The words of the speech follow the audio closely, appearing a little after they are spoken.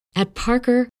At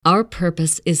Parker, our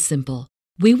purpose is simple.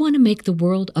 We want to make the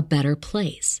world a better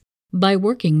place by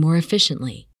working more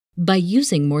efficiently, by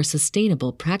using more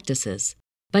sustainable practices,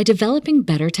 by developing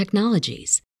better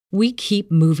technologies. We keep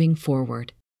moving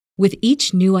forward. With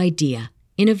each new idea,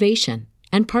 innovation,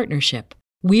 and partnership,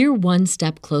 we're one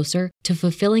step closer to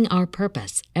fulfilling our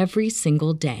purpose every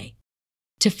single day.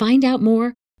 To find out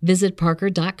more, visit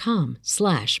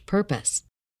parker.com/purpose.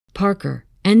 Parker,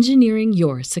 engineering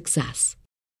your success.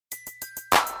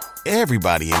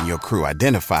 Everybody in your crew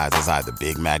identifies as either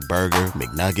Big Mac Burger,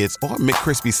 McNuggets, or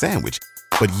McCrispy Sandwich.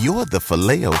 But you're the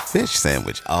Filet-O-Fish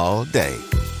Sandwich all day.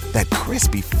 That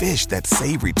crispy fish, that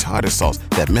savory tartar sauce,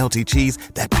 that melty cheese,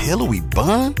 that pillowy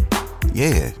bun.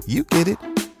 Yeah, you get it.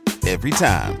 Every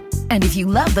time. And if you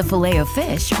love the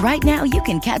Filet-O-Fish, right now you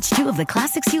can catch two of the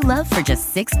classics you love for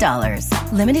just $6.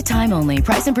 Limited time only.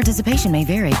 Price and participation may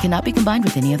vary. Cannot be combined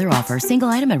with any other offer. Single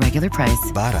item at regular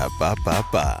price.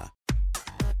 Ba-da-ba-ba-ba.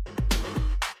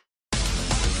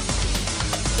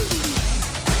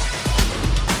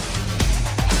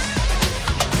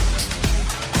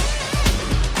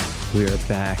 We're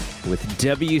back with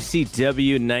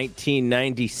WCW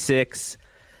 1996,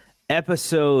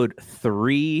 episode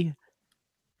 3.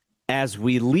 As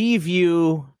we leave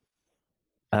you,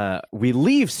 we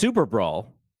leave Super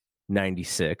Brawl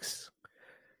 96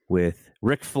 with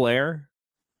Ric Flair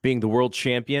being the world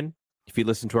champion. If you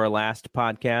listen to our last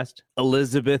podcast,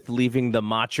 Elizabeth leaving the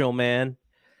Macho Man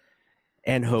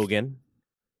and Hogan.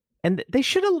 And they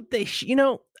should have,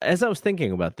 as I was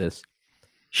thinking about this,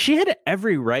 she had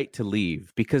every right to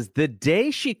leave, because the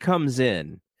day she comes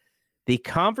in, the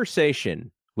conversation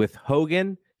with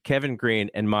Hogan, Kevin Green,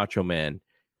 and Macho Man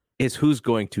is who's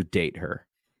going to date her.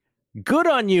 Good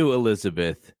on you,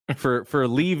 Elizabeth, for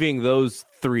leaving those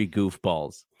three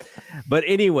goofballs. But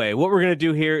anyway, what we're going to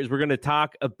do here is we're going to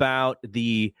talk about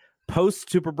the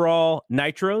post-Super Brawl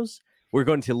Nitros. We're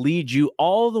going to lead you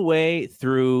all the way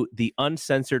through the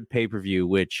Uncensored pay-per-view,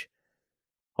 which,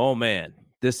 oh man,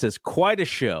 this is quite a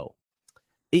show.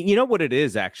 You know what it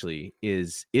is, actually,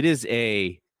 is it is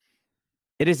a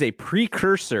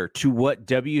precursor to what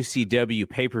WCW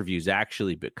pay-per-views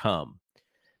actually become.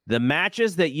 The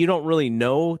matches that you don't really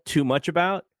know too much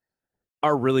about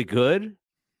are really good,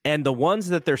 and the ones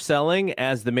that they're selling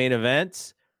as the main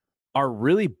events are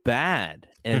really bad.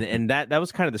 And that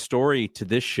was kind of the story to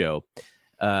this show.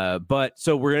 But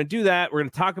so we're going to do that. We're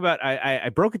going to talk about, I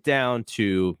broke it down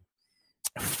to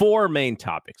 4 main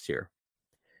topics here.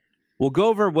 We'll go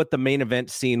over what the main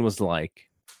event scene was like.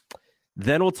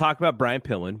 Then we'll talk about Brian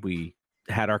Pillman. We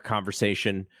had our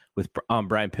conversation with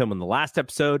Brian Pillman the last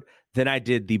episode. Then I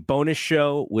did the bonus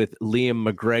show with Liam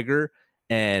McGregor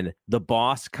and the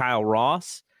boss, Kyle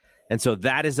Ross. And so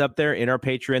that is up there in our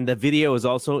Patreon. The video is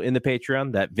also in the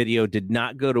Patreon. That video did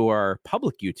not go to our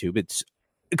public YouTube. It's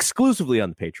exclusively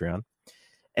on the Patreon.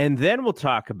 And then we'll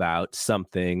talk about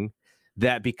something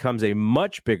that becomes a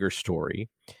much bigger story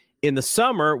in the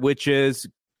summer, which is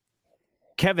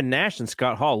Kevin Nash and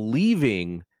Scott Hall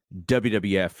leaving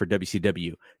WWF for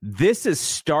WCW. This is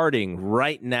starting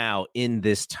right now in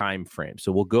this time frame.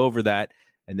 So we'll go over that,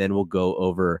 and then we'll go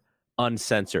over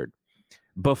Uncensored.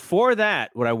 Before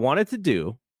that, what I wanted to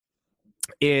do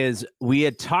is we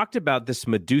had talked about this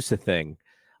Medusa thing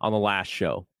on the last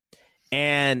show.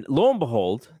 And lo and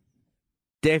behold,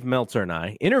 Dave Meltzer and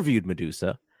I interviewed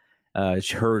Medusa.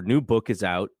 Her new book is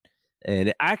out.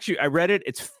 And actually, I read it.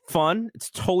 It's fun. It's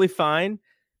totally fine.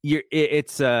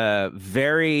 It's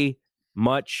very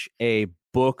much a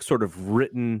book sort of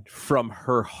written from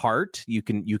her heart. You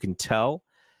can tell.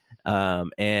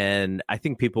 And I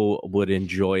think people would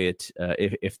enjoy it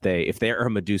if they are a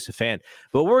Medusa fan.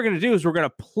 But what we're going to do is we're going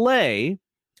to play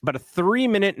about a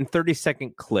 3-minute and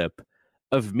 30-second clip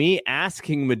of me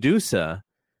asking Medusa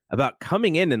about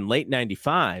coming in late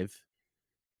 95,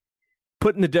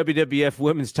 putting the WWF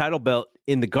women's title belt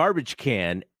in the garbage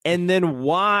can, and then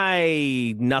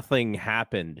why nothing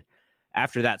happened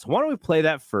after that. So why don't we play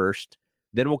that first,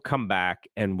 then we'll come back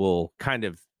and we'll kind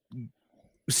of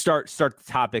start the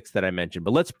topics that I mentioned.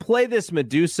 But let's play this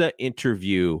Medusa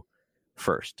interview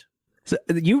first. So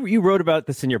you wrote about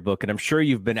this in your book, and I'm sure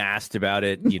you've been asked about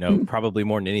it, probably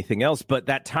more than anything else, but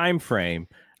that time frame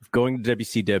of going to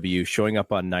WCW, showing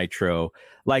up on Nitro,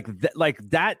 like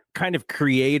that kind of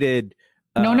created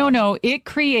No. It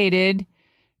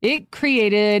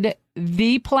created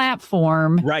the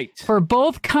platform, right, for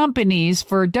both companies,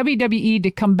 for WWE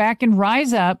to come back and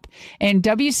rise up, and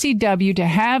WCW to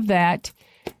have that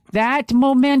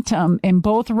momentum and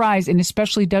both rise, and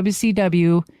especially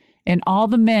WCW and all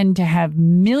the men to have $1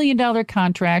 million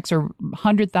contracts or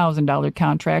 $100,000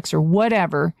 contracts or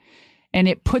whatever, and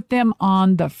it put them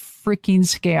on the freaking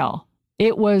scale.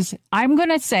 It was, I'm going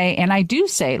to say, and I do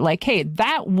say, like, hey,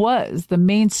 that was the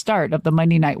main start of the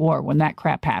Monday Night War when that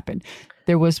crap happened.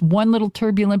 There was one little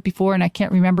turbulent before, and I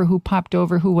can't remember who popped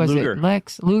over. Who was Luger. it?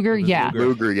 Lex Luger? Yeah.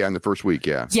 Luger, yeah, in the first week,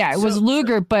 yeah. Yeah, it was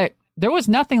Luger, but there was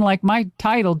nothing like my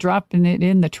title dropping it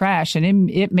in the trash and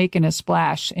it making a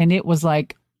splash. And it was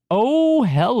like, oh,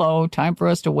 hello, time for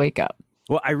us to wake up.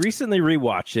 Well, I recently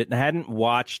rewatched it and I hadn't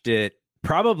watched it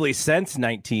probably since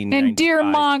 1995. And dear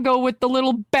Mongo with the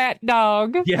little bat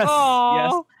dog. Yes,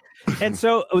 Aww. yes. And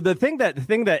so the thing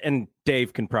that, and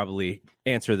Dave can probably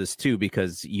answer this too,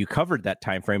 because you covered that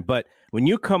time frame. But when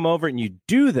you come over and you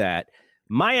do that,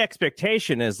 my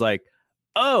expectation is like,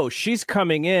 oh, she's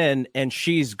coming in and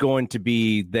she's going to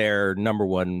be their number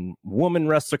one woman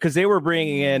wrestler, because they were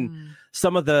bringing in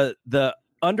some of the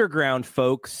underground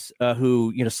folks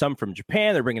who, you know, some from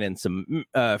Japan. They're bringing in some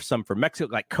from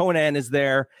Mexico, like Conan is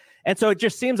there. And so it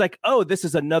just seems like, oh, this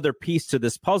is another piece to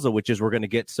this puzzle, which is we're going to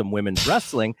get some women's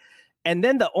wrestling. And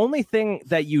then the only thing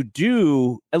that you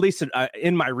do, at least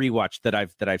in my rewatch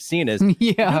that I've seen, is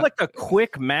you do like a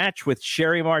quick match with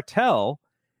Sherry Martel.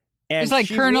 And it's like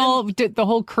Colonel, the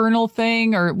whole Colonel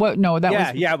thing, or what? No,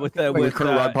 that was with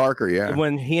Colonel Rod Parker. Yeah,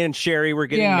 when he and Sherry were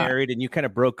getting married, and you kind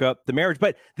of broke up the marriage,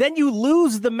 but then you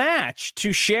lose the match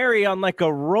to Sherry on like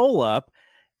a roll up.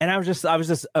 And I was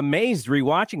just amazed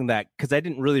rewatching that, because I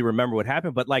didn't really remember what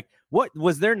happened. But like, what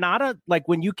was there not a, like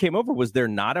when you came over, was there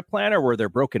not a plan, or were there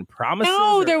broken promises?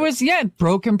 No, there was,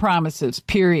 broken promises,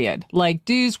 period. Like,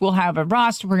 dudes, we'll have a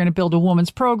roster. We're going to build a women's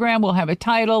program. We'll have a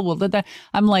title. We'll do that.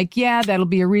 I'm like, yeah, that'll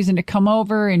be a reason to come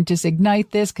over and just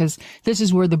ignite this, because this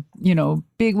is where the, you know,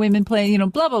 big women play, you know,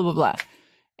 blah, blah, blah, blah.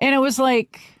 And it was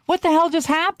like, what the hell just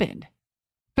happened?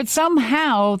 But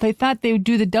somehow they thought they would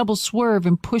do the double swerve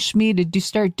and push me to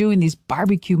start doing these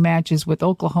barbecue matches with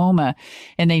Oklahoma.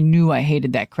 And they knew I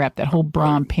hated that crap, that whole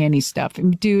bra and panty stuff.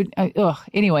 And dude,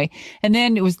 anyway. And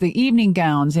then it was the evening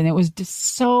gowns, and it was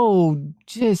just so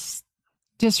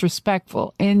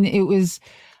disrespectful. And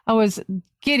I was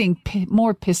getting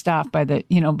more pissed off by the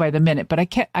minute. But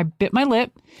I bit my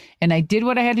lip, and I did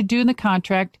what I had to do in the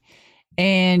contract.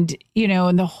 And, you know,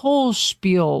 and the whole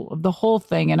spiel of the whole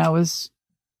thing. And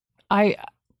I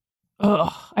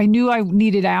knew I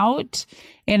needed out,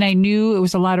 and I knew it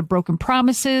was a lot of broken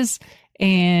promises,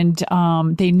 and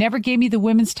they never gave me the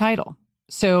women's title.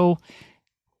 So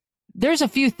there's a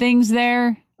few things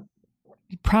there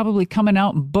probably coming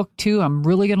out in book 2. I'm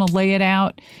really going to lay it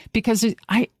out, because you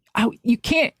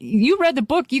read the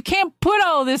book. You can't put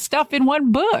all this stuff in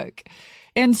one book.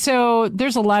 And so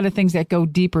there's a lot of things that go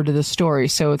deeper to the story.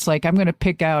 So it's like, I'm going to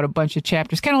pick out a bunch of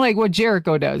chapters, kind of like what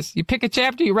Jericho does. You pick a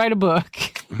chapter, you write a book,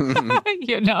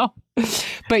 you know?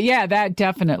 But yeah, that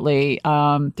definitely,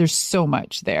 there's so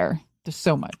much there. There's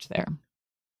so much there.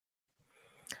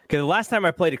 Okay. The last time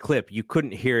I played a clip, you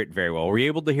couldn't hear it very well. Were you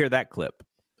able to hear that clip?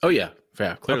 Oh yeah.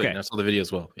 Yeah, clearly. Okay. I saw the video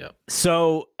as well. Yeah.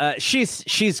 So she's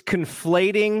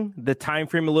conflating the time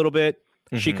frame a little bit.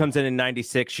 She comes in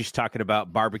 96. She's talking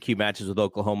about barbecue matches with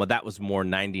Oklahoma. That was more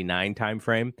 99 time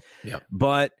frame. Yeah.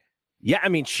 But yeah, I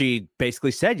mean, she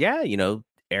basically said, yeah, you know,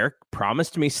 Eric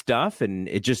promised me stuff and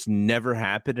it just never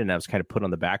happened. And I was kind of put on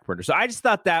the back burner. So I just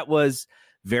thought that was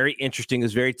very interesting. It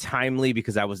was very timely,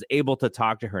 because I was able to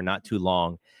talk to her not too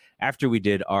long after we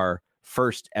did our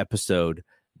first episode,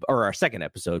 or our second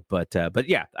episode. But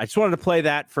yeah, I just wanted to play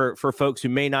that for folks who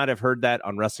may not have heard that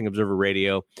on Wrestling Observer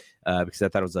Radio, because I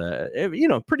thought it was a, you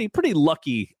know, pretty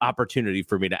lucky opportunity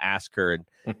for me to ask her, and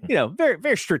you know, very,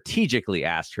 very strategically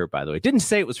asked her, by the way. Didn't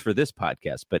say it was for this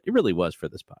podcast, but it really was for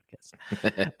this podcast.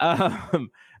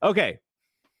 Okay.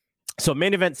 So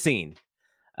main event scene,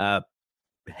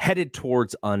 headed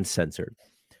towards Uncensored.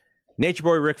 Nature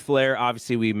Boy Ric Flair,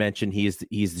 obviously we mentioned he's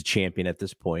the champion at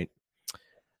this point.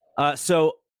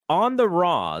 So on the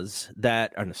on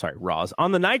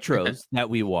the Nitros that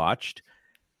we watched,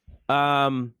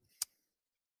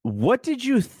 what did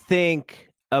you think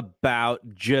about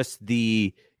just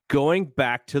the going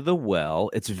back to the well?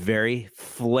 It's very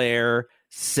Flair,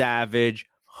 Savage,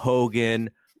 Hogan,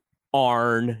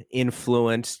 Arn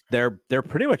influenced. They're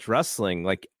pretty much wrestling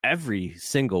like every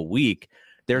single week.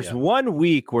 There's 1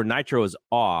 week where Nitro is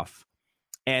off,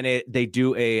 and they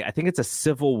do I think it's a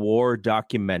Civil War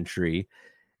documentary.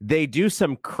 They do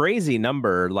some crazy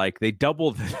number, like they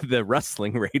double the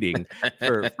wrestling rating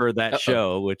for that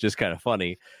show, which is kind of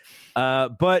funny.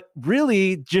 But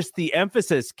really, just the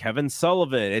emphasis, Kevin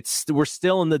Sullivan. We're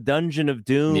still in the Dungeon of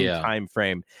Doom time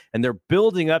frame, and they're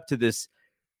building up to this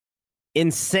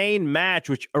insane match,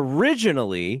 which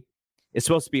originally is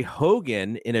supposed to be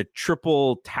Hogan in a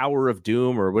triple Tower of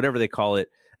Doom or whatever they call it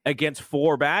against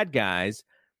 4 bad guys,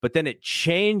 but then it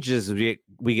changes as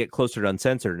we get closer to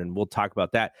Uncensored, and we'll talk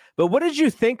about that. But what did you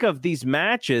think of these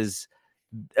matches?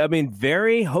 I mean,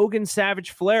 very Hogan,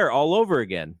 Savage, Flair all over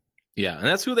again. Yeah, and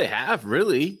that's who they have,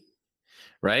 really,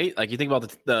 right? Like, you think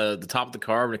about the top of the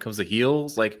card when it comes to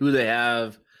heels, like who they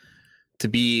have to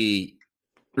be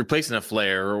replacing a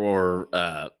Flair or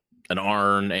an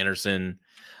Arn Anderson.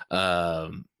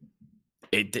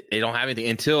 They don't have anything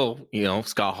until,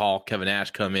 Scott Hall, Kevin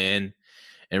Nash come in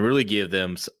and really give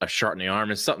them a shot in the arm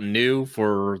and something new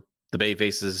for the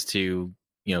Bayfaces to,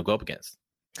 go up against.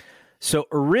 So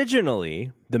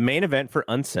originally, the main event for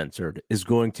Uncensored is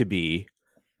going to be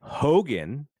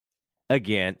Hogan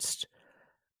against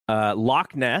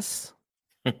Loch Ness,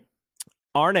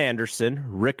 Arn Anderson,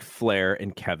 Ric Flair,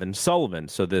 and Kevin Sullivan.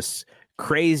 So this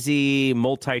crazy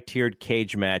multi-tiered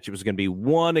cage match. It was going to be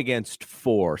 1 against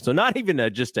 4. So not even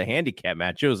just a handicap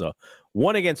match. It was a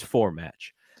 1 against 4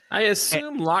 match. I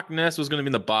assume Loch Ness was going to be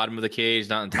in the bottom of the cage,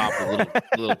 not on top of the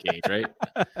little cage, right?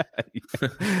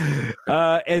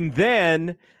 And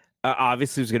then,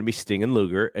 obviously, it was going to be Sting and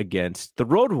Luger against the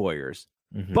Road Warriors.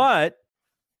 Mm-hmm. But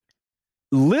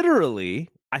literally,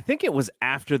 I think it was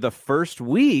after the first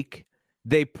week,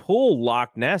 they pull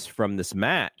Loch Ness from this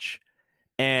match.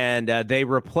 And they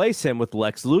replace him with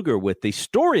Lex Luger with the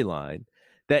storyline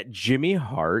that Jimmy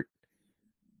Hart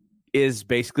is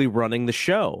basically running the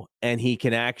show, and he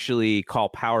can actually call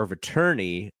power of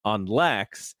attorney on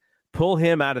Lex, pull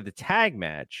him out of the tag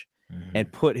match,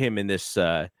 and put him in this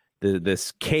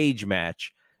this cage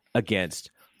match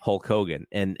against Hulk Hogan.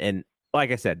 And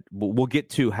like I said, we'll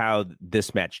get to how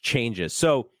this match changes.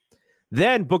 So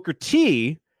then Booker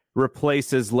T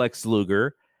replaces Lex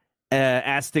Luger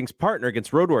as Sting's partner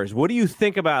against Road Warriors. What do you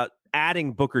think about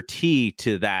adding Booker T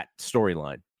to that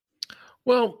storyline?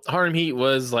 Well, Harlem Heat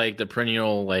was like the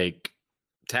perennial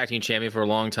tag team champion for a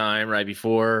long time right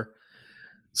before.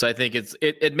 So I think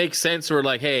it makes sense for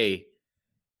hey,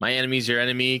 my enemy's your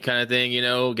enemy kind of thing,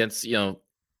 against,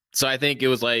 So I think it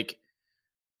was the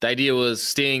idea was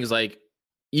Sting's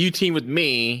you team with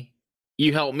me,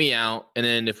 you help me out, and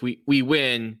then if we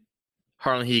win,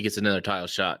 Harlem Heat gets another title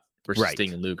shot versus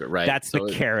Sting and Luger, right? That's the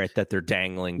carrot that they're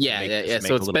dangling. Yeah.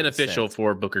 So it's beneficial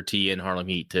for Booker T and Harlem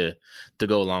Heat to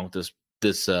go along with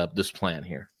this plan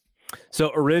here.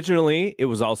 So originally, it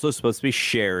was also supposed to be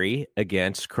Sherry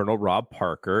against Colonel Rob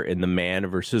Parker in the man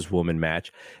versus woman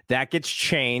match. That gets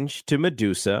changed to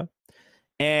Medusa.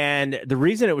 And the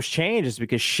reason it was changed is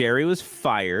because Sherry was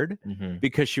fired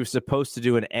because she was supposed to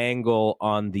do an angle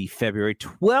on the February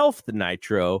 12th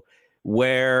Nitro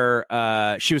where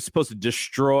she was supposed to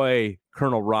destroy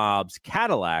Colonel Rob's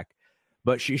Cadillac,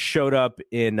 but she showed up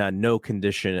in no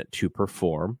condition to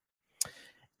perform.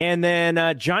 And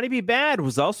then Johnny B. Bad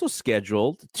was also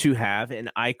scheduled to have an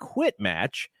I Quit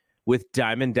match with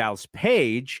Diamond Dallas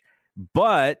Page,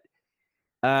 but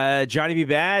Johnny B.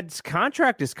 Bad's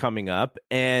contract is coming up,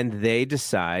 and they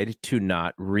decide to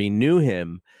not renew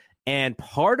him. And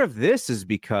part of this is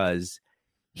because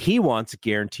he wants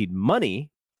guaranteed money.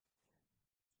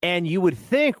 And you would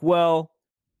think, well,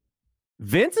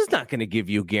 Vince is not going to give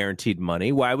you guaranteed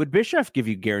money. Why would Bischoff give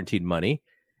you guaranteed money?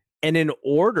 And in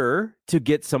order to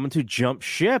get someone to jump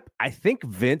ship, I think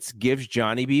Vince gives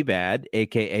Johnny B. Bad,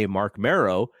 a.k.a. Mark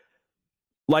Marrow,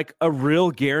 a real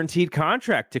guaranteed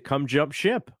contract to come jump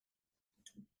ship.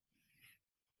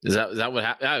 Is that what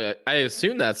happened? I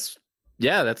assume that's.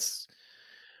 I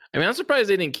mean, I'm surprised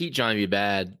they didn't keep Johnny B.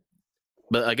 Bad,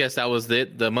 but I guess that was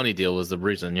the money deal was the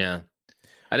reason. Yeah,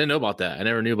 I didn't know about that. I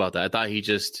never knew about that. I thought he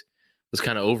just was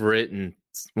kind of over it and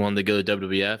wanted to go to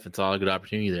WWF and saw a good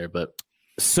opportunity there, but.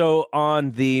 So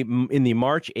in the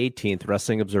March 18th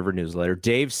Wrestling Observer newsletter,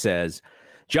 Dave says,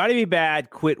 Johnny B.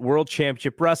 Bad quit World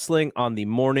Championship Wrestling on the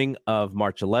morning of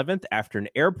March 11th after an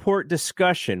airport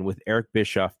discussion with Eric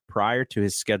Bischoff prior to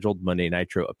his scheduled Monday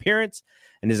Nitro appearance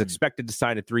and is expected to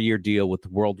sign a 3-year deal with the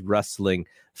World Wrestling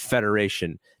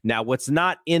Federation. Now, what's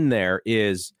not in there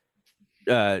is,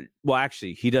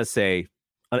 actually, he does say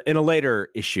in a later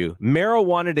issue, Mero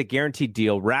wanted a guaranteed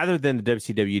deal rather than the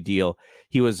WCW deal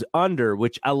he was under,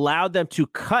 which allowed them to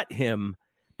cut him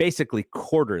basically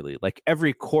quarterly.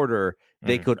 Every quarter,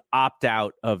 they could opt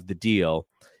out of the deal.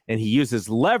 And he uses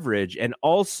leverage. And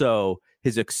also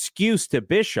his excuse to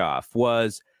Bischoff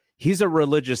was he's a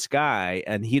religious guy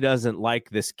and he doesn't like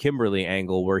this Kimberly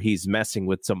angle where he's messing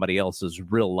with somebody else's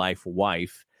real life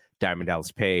wife, Diamond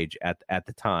Dallas Page, at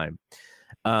the time.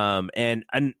 And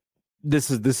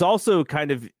this also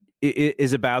kind of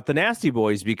is about the Nasty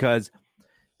Boys, because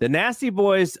the Nasty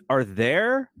Boys are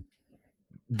there,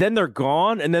 then they're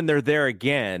gone, and then they're there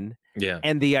again. Yeah.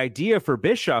 And the idea for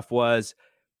Bischoff was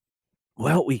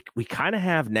well, we kind of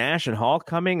have Nash and Hall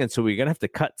coming, and so we're going to have to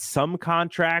cut some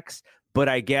contracts. But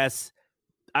I guess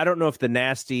I don't know if the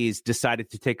Nasties decided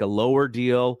to take a lower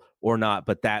deal or not.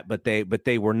 But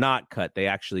they were not cut. They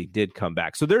actually did come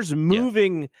back. So there's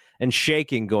moving and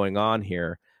shaking going on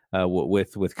here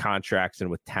with contracts and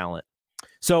with talent.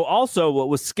 So also, what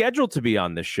was scheduled to be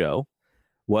on this show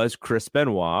was Chris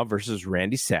Benoit versus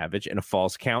Randy Savage in a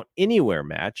Falls Count Anywhere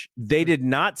match. They did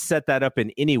not set that up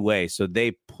in any way, so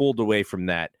they pulled away from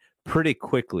that pretty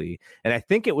quickly. And I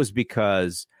think it was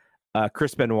because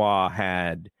Chris Benoit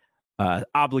had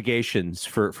obligations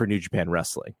for New Japan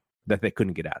Wrestling that they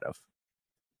couldn't get out of.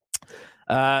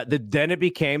 Then it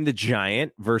became the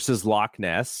Giant versus Loch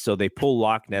Ness. So they pull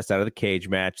Loch Ness out of the cage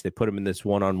match. They put him in this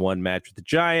one-on-one match with the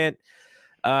Giant.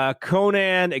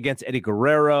 Conan against Eddie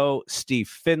Guerrero,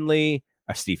 Steve Regal.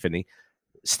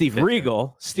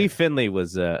 Steve Finley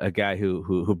was a guy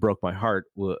who broke my heart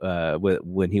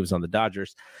when he was on the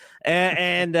Dodgers,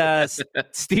 and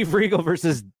Steve Regal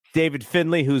versus David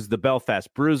Finley, who's the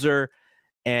Belfast Bruiser,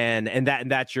 and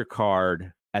that's your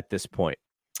card at this point.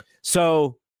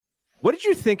 So, what did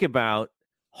you think about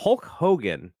Hulk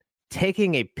Hogan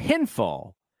taking a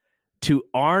pinfall to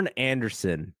Arn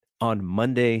Anderson on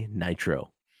Monday Nitro?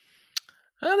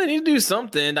 Well, they need to do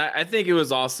something. I think it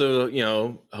was also,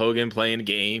 Hogan playing a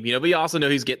game, but you also know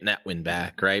he's getting that win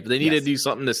back, right? But they need to do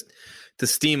something to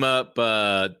steam up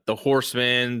the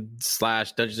Horseman /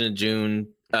 Dungeons and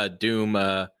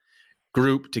Doom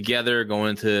group together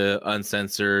going to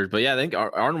Uncensored. But yeah, I think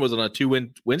Arn was on a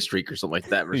 2-win streak or something like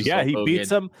that. Yeah, he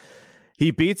beats him. He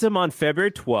beats him on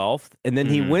February 12th, and then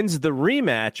he wins the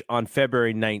rematch on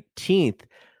February 19th.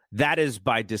 That is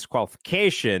by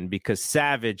disqualification because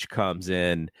Savage comes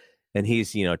in and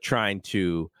he's, trying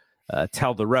to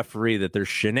tell the referee that there's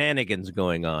shenanigans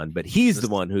going on, but he's the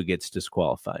one who gets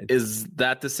disqualified. Is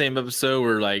that the same episode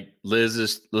where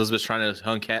Elizabeth's trying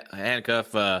to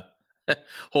handcuff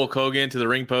Hulk Hogan to the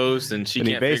ring post and she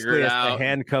can't figure it out? To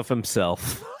handcuff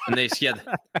himself. And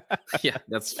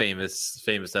that's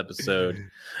famous episode.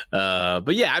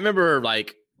 But yeah, I remember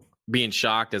being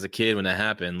shocked as a kid when that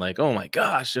happened. Like, oh my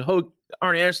gosh,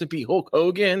 Arn Anderson beat Hulk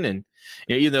Hogan, and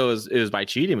even though it was by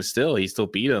cheating, he still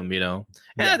beat him. And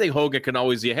I think Hogan can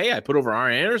always say, "Hey, I put over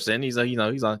Arn Anderson. He's he's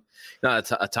not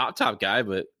a top guy,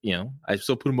 but I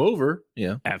still put him over."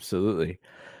 Absolutely.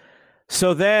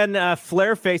 So then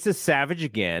Flair faces Savage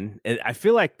again, and I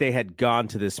feel like they had gone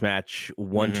to this match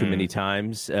one too many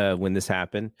times when this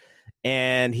happened.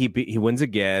 And he wins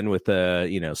again with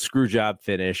a screw job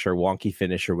finish or wonky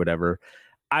finish or whatever.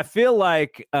 I feel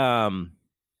like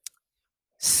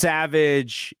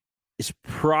Savage is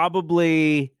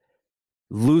probably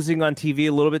losing on TV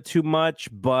a little bit too much,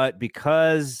 but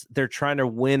because they're trying to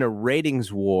win a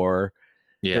ratings war,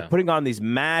 they're putting on these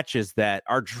matches that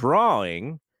are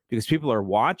drawing because people are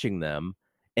watching them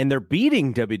and they're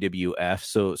beating WWF.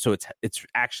 So it's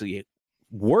actually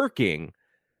working.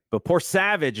 But poor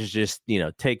Savage is just,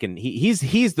 taking.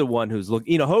 He's the one who's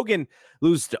looking. Hogan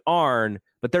loses to Arn,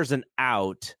 but there's an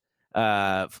out.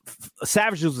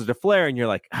 Savage loses to Flair, and you're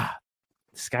like,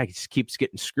 this guy just keeps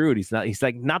getting screwed. He's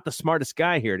not the smartest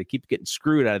guy here to keep getting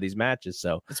screwed out of these matches.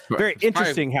 So it's very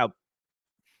interesting how.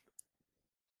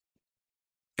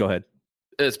 Go ahead.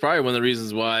 It's probably one of the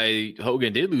reasons why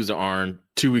Hogan did lose to Arn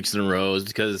 2 weeks in a row is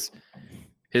because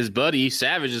his buddy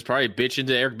Savage is probably bitching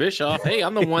to Eric Bischoff. Hey,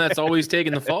 I'm the one that's always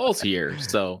taking the falls here.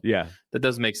 So yeah, that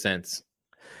does make sense.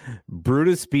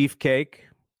 Brutus Beefcake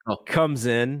comes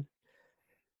in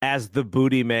as the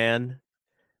booty man,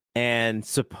 and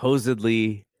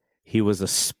supposedly he was a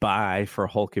spy for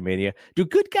Hulkamania. Do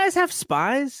good guys have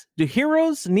spies? Do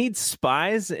heroes need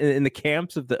spies in the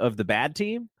camps of the bad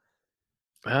team?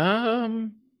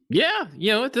 Yeah,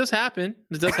 it does happen.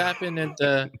 It does happen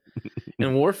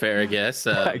in warfare, I guess.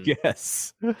 I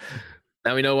guess.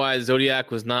 Now we know why Zodiac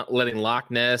was not letting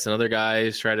Loch Ness and other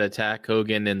guys try to attack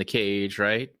Hogan in the cage,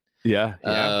 right? Yeah.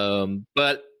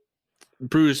 But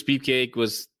Brutus Beefcake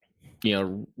was,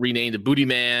 renamed the Booty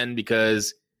Man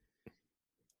because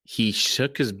he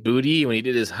shook his booty when he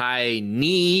did his high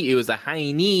knee. It was a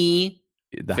high knee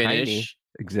finish. High knee.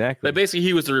 Exactly. But basically,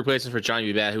 he was the replacement for Johnny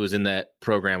B. Bad, who was in that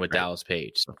program with Dallas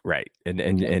Page. So. Right. And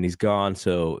he's gone.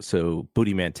 So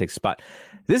Booty Man takes spot.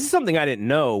 This is something I didn't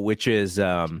know, which is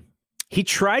he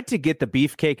tried to get the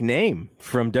Beefcake name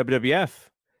from WWF,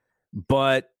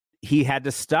 but he had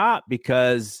to stop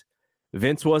because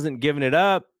Vince wasn't giving it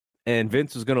up, and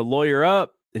Vince was going to lawyer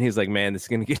up. And he's like, man, this is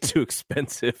going to get too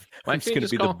expensive. I'm just going to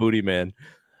be the Booty Man.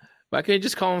 Why can't he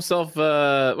just call himself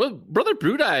Brother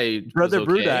Brudai? Brother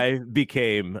Brudai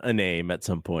became a name at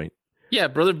some point. Yeah,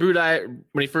 Brother Brudai,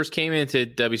 when he first came into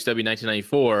WCW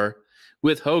 1994,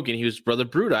 with Hogan, he was Brother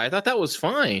Brutus. I thought that was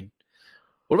fine.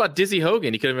 What about Dizzy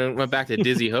Hogan? He could have went back to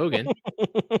Dizzy Hogan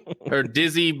or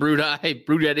Dizzy Brutus. I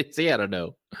don't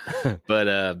know.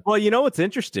 But well, you know what's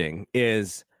interesting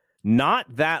is not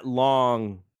that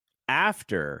long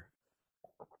after,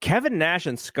 Kevin Nash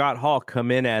and Scott Hall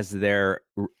come in as their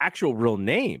actual real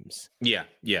names. Yeah.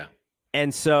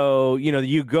 And so,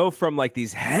 you go from like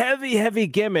these heavy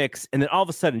gimmicks, and then all of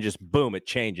a sudden just boom, it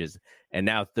changes. And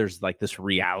now there's like this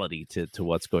reality to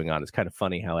what's going on. It's kind of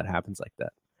funny how it happens like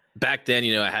that. Back then,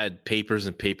 I had papers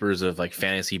and papers of like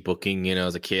fantasy booking.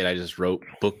 As a kid, I just wrote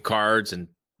book cards and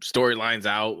storylines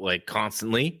out like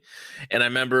constantly. And I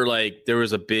remember like there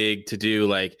was a big to do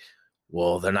like,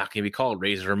 well, they're not going to be called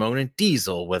Razor Ramon and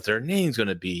Diesel. What their name's going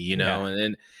to be, Yeah.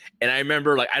 And I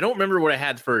remember like I don't remember what I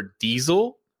had for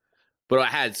Diesel, but I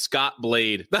had Scott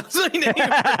Blade. That's my name.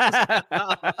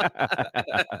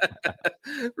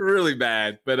 Really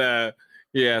bad, but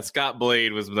yeah, Scott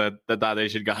Blade was the thought they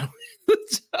should got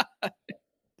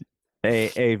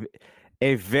a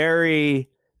very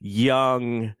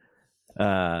young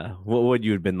what would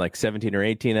you have been, like 17 or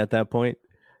 18 at that point?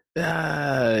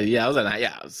 I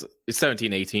was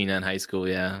 17, 18 in high school.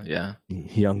 Yeah.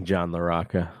 Young John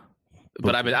LaRocca.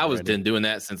 But I mean, I was been doing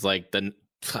that since like I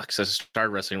started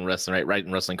wrestling, right?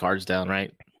 Writing wrestling cards down,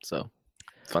 right? So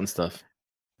fun stuff.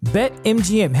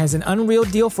 BetMGM has an unreal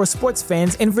deal for sports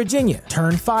fans in Virginia.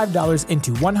 Turn $5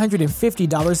 into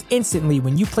 $150 instantly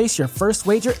when you place your first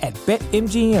wager at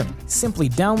BetMGM. Simply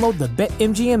download the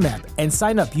BetMGM app and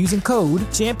sign up using code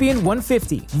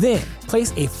Champion150. Then,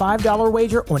 place a $5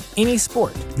 wager on any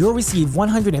sport. You'll receive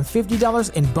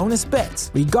 $150 in bonus bets,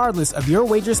 regardless of your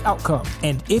wager's outcome.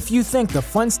 And if you think the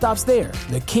fun stops there,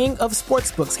 the king of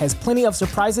sportsbooks has plenty of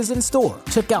surprises in store.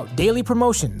 Check out daily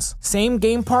promotions,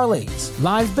 same-game parlays,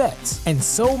 live bets, and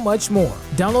so much more.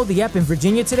 Download the app in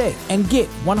Virginia today and get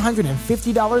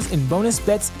 $150 in bonus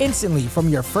bets instantly from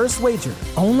your first wager.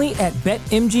 Only at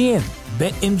BetMGM.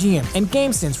 BetMGM and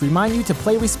GameSense remind you to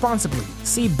play responsibly.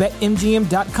 See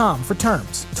BetMGM.com for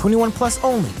terms. 21 plus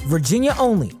only. Virginia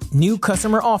only. New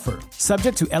customer offer.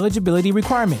 Subject to eligibility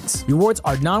requirements. Rewards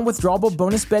are non-withdrawable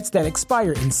bonus bets that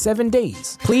expire in 7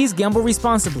 days. Please gamble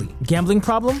responsibly. Gambling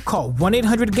problem? Call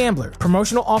 1-800-GAMBLER.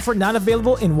 Promotional offer not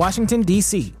available in Washington,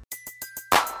 D.C.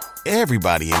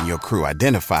 Everybody in your crew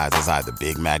identifies as either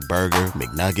Big Mac Burger,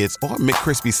 McNuggets, or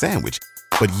McCrispy Sandwich.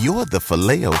 But you're the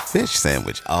Filet-O-Fish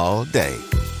Sandwich all day.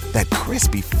 That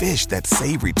crispy fish, that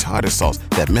savory tartar sauce,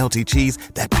 that melty cheese,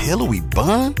 that pillowy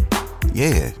bun.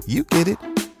 Yeah, you get it.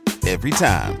 Every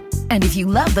time. And if you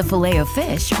love the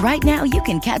Filet-O-Fish, right now you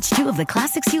can catch two of the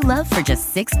classics you love for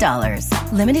just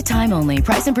 $6. Limited time only.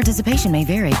 Price and participation may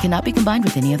vary. Cannot be combined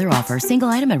with any other offer. Single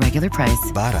item at regular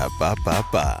price.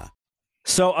 Ba-da-ba-ba-ba.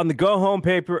 So on the go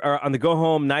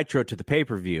home Nitro to the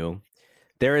pay-per-view,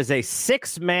 there is a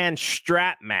 6-man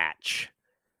strap match.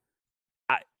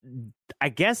 I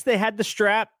guess they had the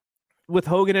strap with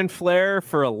Hogan and Flair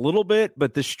for a little bit,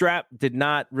 but the strap did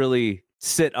not really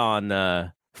sit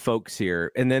on folks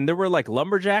here. And then there were like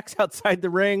lumberjacks outside the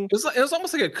ring. It was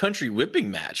almost like a country whipping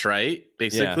match, right?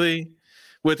 Basically,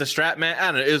 with a strap match.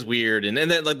 I don't know. It was weird. And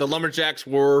then like the lumberjacks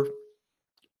wore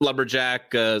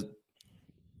lumberjack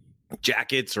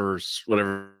jackets or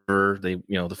whatever they,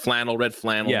 the red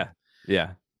flannel.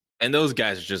 Yeah. And those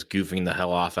guys are just goofing the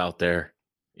hell off out there,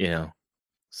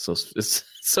 So it's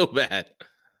so bad.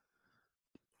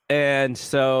 And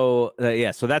so,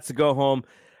 so that's the go home.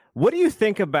 What do you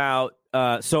think about,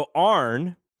 so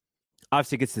Arn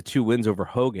obviously gets the 2 wins over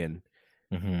Hogan,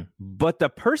 but the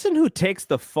person who takes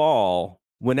the fall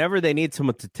whenever they need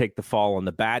someone to take the fall on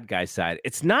the bad guy side,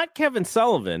 it's not Kevin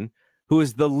Sullivan, who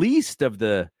is the least of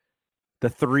the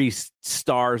 3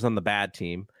 stars on the bad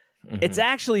team. It's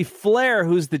actually Flair,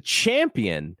 who's the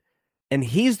champion, and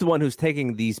he's the one who's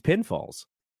taking these pinfalls.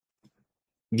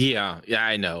 Yeah,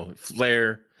 I know.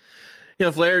 Flair,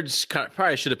 Flair just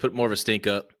probably should have put more of a stink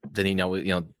up than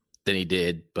than he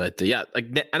did. But I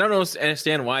don't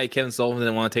understand why Kevin Sullivan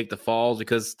didn't want to take the falls,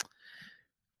 because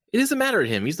it doesn't matter to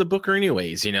him. He's the booker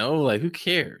anyways, like who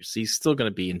cares? He's still going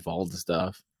to be involved in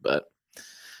stuff. But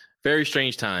very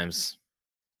strange times.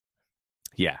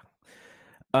 Yeah.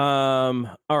 All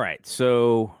right.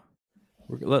 So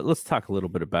let's talk a little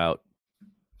bit about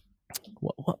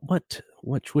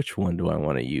which one do I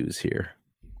want to use here?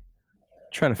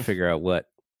 Trying to figure out what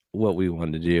we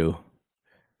want to do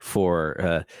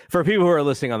for people who are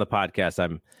listening on the podcast.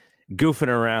 I'm goofing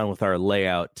around with our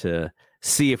layout to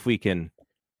see if we can.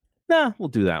 We'll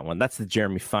do that one. That's the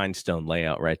Jeremy Feinstone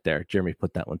layout right there. Jeremy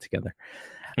put that one together.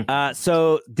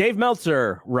 So Dave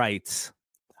Meltzer writes,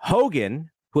 Hogan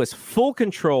who has full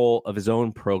control of his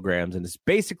own programs and is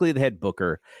basically the head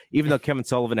booker, even though Kevin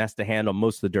Sullivan has to handle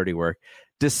most of the dirty work,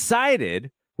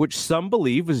 decided, which some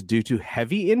believe was due to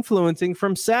heavy influencing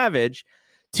from Savage,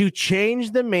 to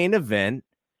change the main event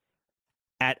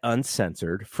at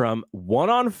Uncensored from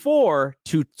 1-on-4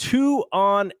 to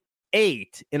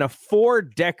 2-on-8 in a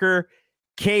 4-decker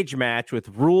cage match with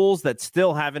rules that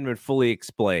still haven't been fully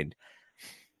explained.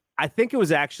 I think it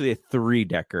was actually a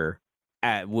 3-decker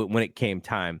when it came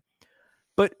time.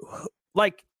 But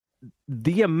like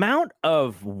the amount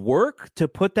of work to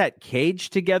put that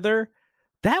cage together,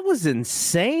 that was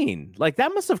insane. Like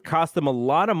that must have cost them a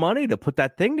lot of money to put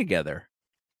that thing together.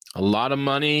 A lot of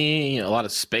money, a lot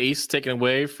of space taken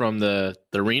away from the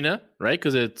arena, right?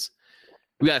 Because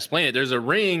we got to explain it. There's a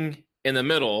ring in the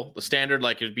middle, the standard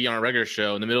like it'd be on a regular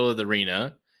show in the middle of the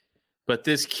arena. But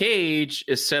this cage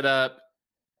is set up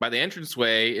by the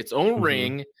entranceway, its own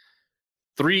ring,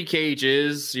 3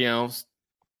 cages,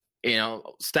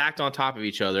 stacked on top of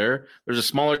each other. There's a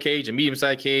smaller cage, a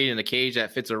medium-sized cage, and a cage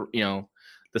that fits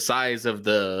the size of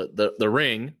the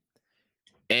ring.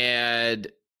 And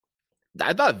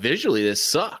I thought visually this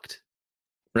sucked,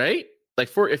 right? Like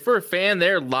for a fan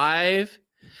there live,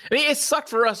 I mean, it sucked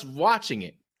for us watching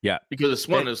it. Yeah, because this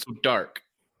one was so dark.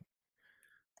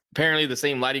 Apparently, the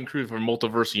same lighting crew from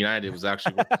Multiverse United was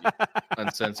actually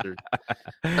Uncensored.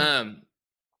 It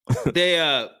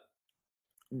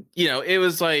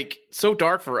was like so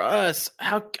dark for us.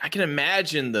 How I can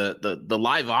imagine the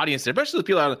live audience, especially the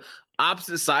people on the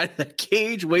opposite side of the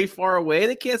cage, way far away.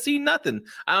 They can't see nothing.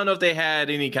 I don't know if they had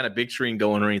any kind of big screen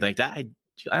going or anything like that.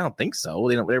 I don't think so.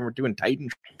 They were doing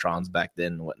Titantrons back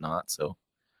then and whatnot. So,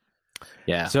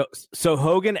 yeah. So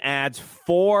Hogan adds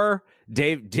 4.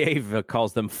 Dave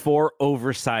calls them 4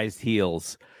 oversized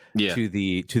heels to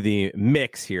the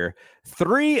mix here.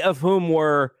 3 of whom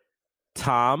were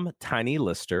Tom Tiny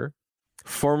Lister,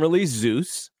 formerly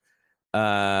Zeus,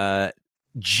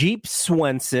 Jeep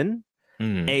Swenson,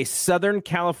 a Southern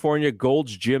California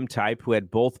Gold's Gym type who had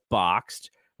both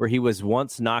boxed, where he was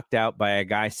once knocked out by a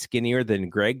guy skinnier than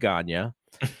Greg Gagne,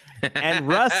 and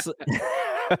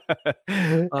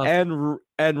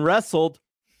and wrestled,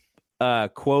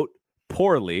 quote,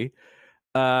 poorly,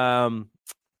 and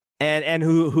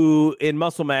who in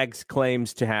Muscle Mags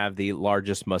claims to have the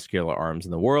largest muscular arms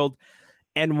in the world.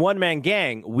 And One Man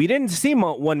Gang, we didn't see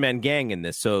One Man Gang in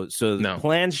this, so the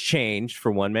plans changed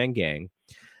for One Man Gang.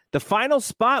 The final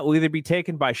spot will either be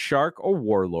taken by Shark or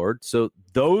Warlord, so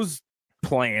those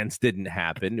plans didn't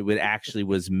happen. It actually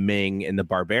was Ming and the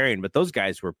Barbarian, but those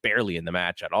guys were barely in the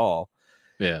match at all.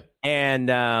 Yeah,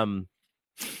 and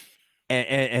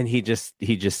he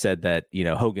just said that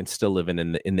Hogan's still living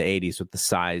in the 80s with the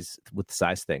size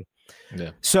thing. Yeah.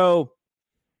 So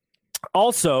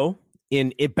also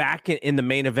back in the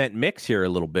main event mix here a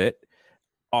little bit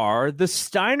are the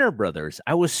Steiner brothers.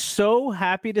 I was so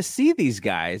happy to see these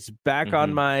guys back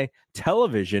on my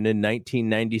television in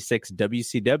 1996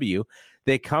 WCW.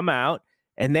 They come out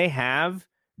and they have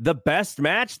the best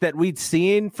match that we'd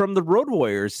seen from the Road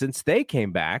Warriors since they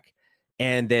came back.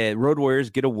 And the Road Warriors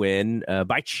get a win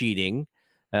by cheating.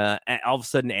 All of a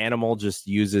sudden, Animal just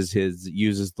uses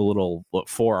the little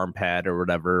forearm pad or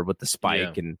whatever with the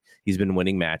spike, and he's been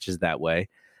winning matches that way.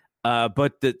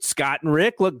 But Scott and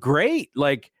Rick look great.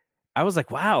 Like I was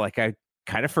like, wow, like I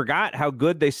kind of forgot how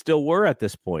good they still were at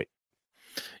this point.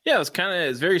 Yeah,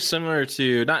 it's very similar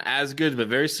to, not as good, but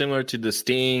very similar to the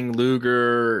Sting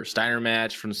Luger Steiner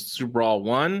match from Super Brawl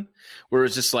 1, where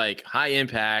it's just like high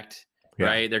impact.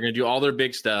 Right, they're gonna do all their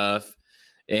big stuff,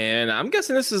 and I'm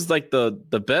guessing this is like the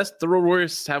best the Road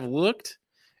Warriors have looked,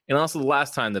 and also the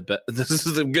last time this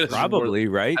is the good. Probably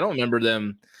right. I don't remember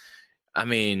them. I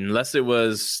mean, unless it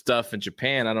was stuff in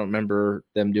Japan, I don't remember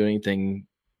them doing anything.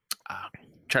 I'm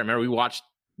trying to remember, we watched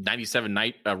 97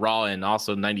 night Raw and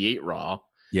also 98 Raw.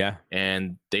 Yeah,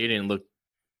 and they didn't look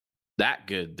that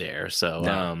good there. So,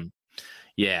 no.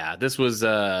 This was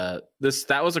that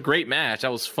was a great match.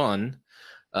 That was fun.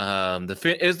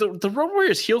 The Road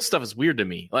Warriors heel stuff is weird to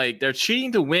me. Like they're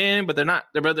cheating to win, but they're not.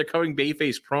 They're covering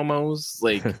babyface promos.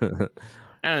 Like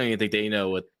I don't even think they know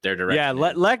what their direction.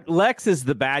 Yeah, Lex is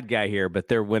the bad guy here, but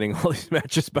they're winning all these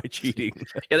matches by cheating.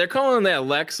 Yeah, they're calling that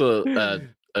Lex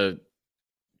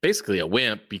basically a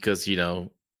wimp because he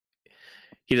doesn't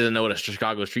know what a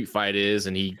Chicago street fight is,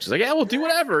 and he's like, yeah, we'll do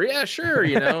whatever. Yeah, sure,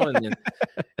 and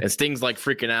Sting's like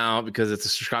freaking out because it's a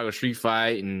Chicago street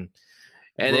fight, and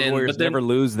Road Warriors never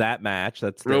lose that match.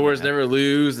 That's Road Warriors never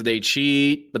lose. They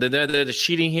cheat, but they're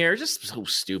cheating here. Just so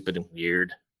stupid and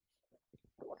weird.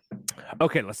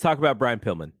 Okay, let's talk about Brian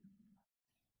Pillman.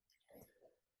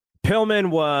 Pillman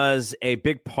was a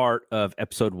big part of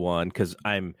episode 1 because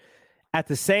I'm at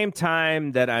the same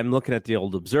time that I'm looking at the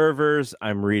old Observers,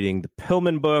 I'm reading the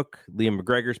Pillman book, Liam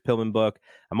McGregor's Pillman book.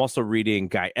 I'm also reading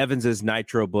Guy Evans's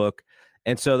Nitro book.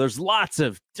 And so there's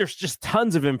just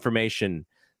tons of information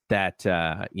that,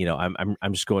 I'm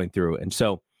just going through. And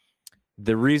so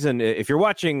the reason, if you're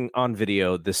watching on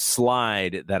video, the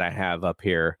slide that I have up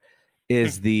here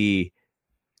is the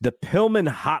Pillman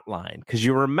hotline. Because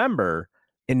you remember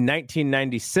in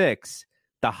 1996,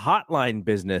 the hotline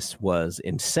business was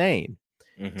insane.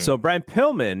 Mm-hmm. So Brian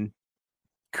Pillman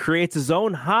creates his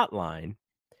own hotline,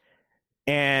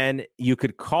 and you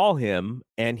could call him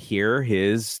and hear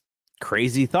his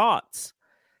crazy thoughts.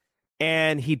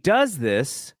 And he does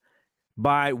this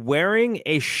by wearing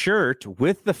a shirt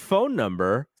with the phone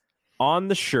number on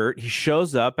the shirt. He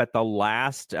shows up at the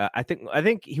last, I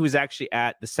think he was actually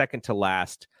at the second to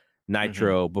last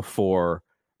Nitro before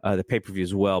the pay-per-view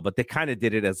as well, but they kind of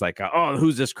did it as like, oh,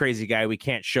 who's this crazy guy? We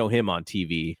can't show him on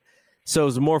TV. So it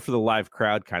was more for the live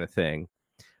crowd kind of thing.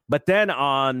 But then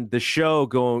on the show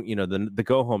the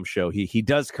go home show, he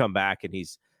does come back and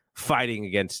he's fighting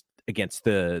against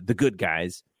the good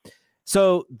guys.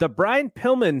 So the Brian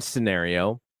Pillman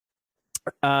scenario,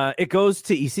 it goes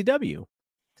to ECW.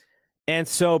 And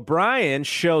so Brian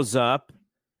shows up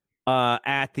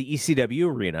at the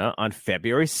ECW arena on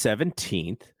February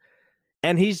 17th.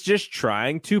 And he's just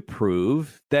trying to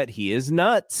prove that he is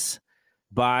nuts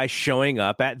by showing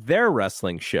up at their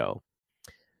wrestling show.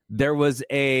 There was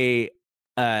a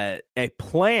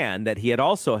plan that he had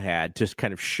also had to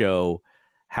kind of show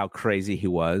how crazy he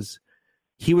was.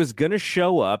 He was going to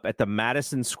show up at the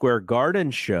Madison Square Garden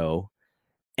show,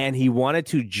 and he wanted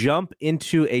to jump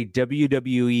into a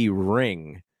WWE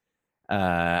ring.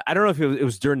 I don't know if it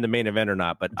was during the main event or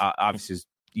not, but obviously,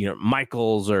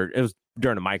 Michaels, or it was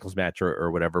during a Michaels match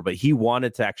or whatever, but he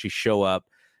wanted to actually show up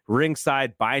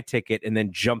ringside, buy a ticket, and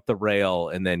then jump the rail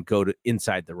and then go to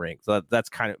inside the ring. So that's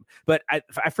kind of, but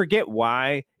I forget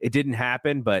why it didn't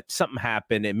happen, but something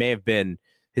happened. It may have been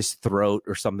his throat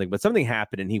or something, but something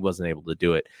happened and he wasn't able to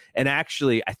do it. And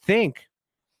actually, I think,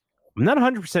 I'm not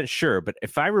 100% sure, but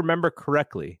if I remember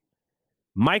correctly,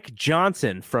 Mike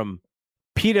Johnson from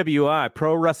PWI,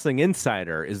 Pro Wrestling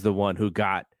Insider, is the one who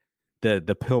got the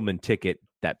Pillman ticket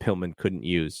that Pillman couldn't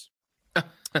use.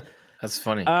 That's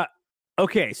funny.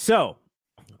 Okay, so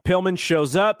Pillman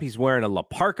shows up. He's wearing a La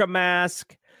Parka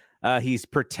mask. He's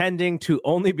pretending to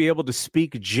only be able to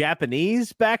speak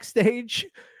Japanese backstage.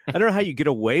 I don't know how you get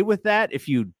away with that if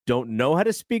you don't know how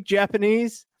to speak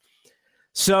Japanese.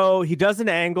 So he does an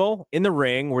angle in the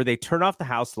ring where they turn off the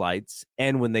house lights.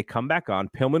 And when they come back on,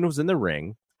 Pillman was in the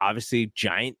ring. Obviously,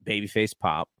 giant babyface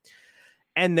pop.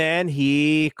 And then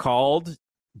he called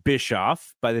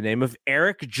Bischoff by the name of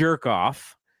Eric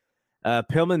Jerkoff.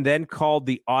 Pillman then called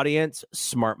the audience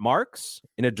smart marks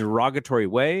in a derogatory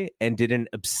way and did an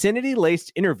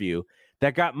obscenity-laced interview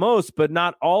that got most, but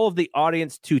not all of the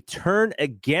audience to turn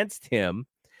against him,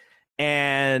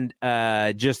 and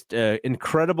just an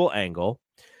incredible angle.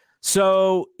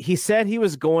 So he said he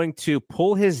was going to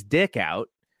pull his dick out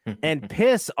and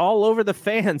piss all over the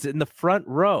fans in the front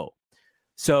row.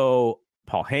 So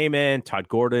Paul Heyman, Todd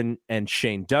Gordon, and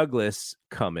Shane Douglas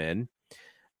come in,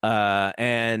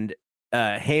 and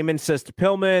Heyman says to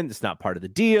Pillman, it's not part of the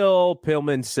deal.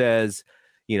 Pillman says,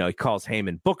 he calls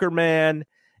Heyman Booker Man.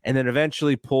 And then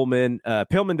eventually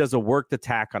Pillman does a worked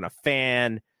attack on a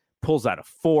fan, pulls out a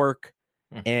fork,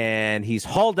 and he's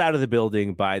hauled out of the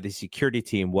building by the security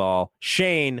team while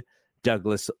Shane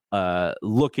Douglas,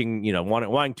 looking,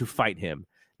 wanting to fight him,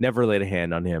 never laid a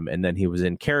hand on him. And then he was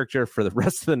in character for the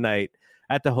rest of the night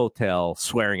at the hotel,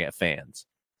 swearing at fans.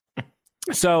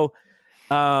 So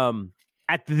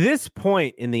at this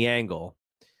point in the angle,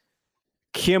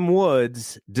 Kim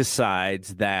Woods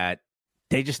decides that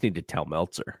they just need to tell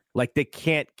Meltzer. Like, they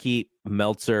can't keep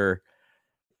Meltzer,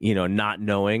 not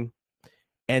knowing.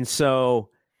 And so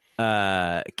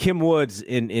Kim Wood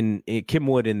in the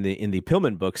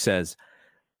Pillman book says,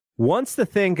 once the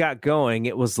thing got going,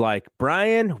 it was like,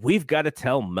 Brian, we've got to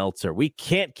tell Meltzer. We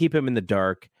can't keep him in the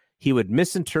dark. He would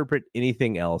misinterpret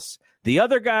anything else. The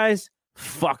other guys,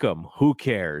 fuck them. Who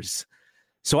cares?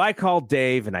 So I called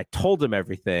Dave and I told him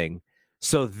everything.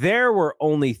 So there were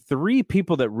only 3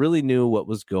 people that really knew what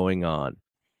was going on.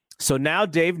 So now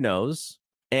Dave knows,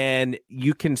 and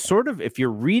you can sort of, if you're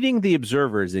reading the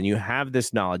Observers and you have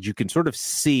this knowledge, you can sort of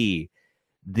see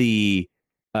the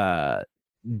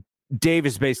Dave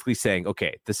is basically saying,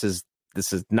 okay, this is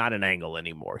not an angle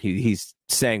anymore. He's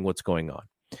saying what's going on.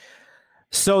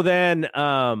 So then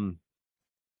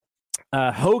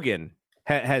Hogan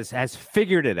has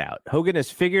figured it out. Hogan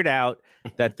has figured out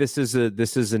that this is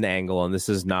an angle and this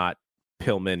is not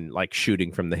Pillman like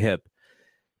shooting from the hip.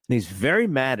 And he's very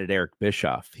mad at Eric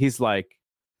Bischoff. He's like,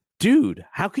 dude,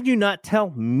 how could you not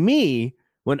tell me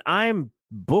when I'm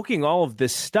booking all of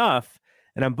this stuff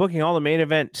and I'm booking all the main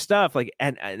event stuff? Like,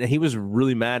 and he was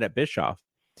really mad at Bischoff.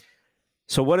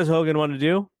 So what does Hogan want to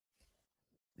do?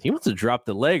 He wants to drop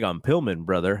the leg on Pillman,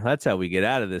 brother. That's how we get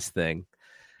out of this thing.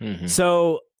 Mm-hmm.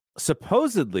 So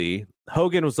supposedly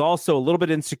Hogan was also a little bit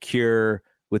insecure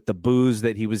with the booze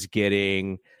that he was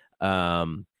getting.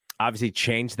 Obviously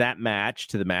changed that match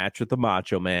to the match with the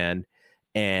Macho Man,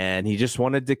 and he just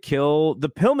wanted to kill the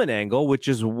Pillman angle, which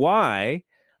is why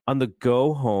on the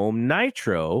Go Home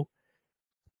Nitro,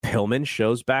 Pillman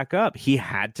shows back up. He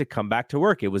had to come back to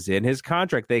work. It was in his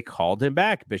contract. They called him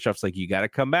back. Bischoff's like, you got to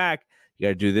come back. You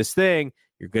got to do this thing.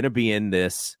 You're going to be in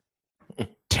this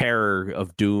Terror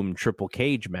of Doom triple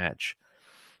cage match.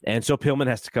 And so Pillman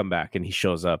has to come back, and he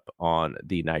shows up on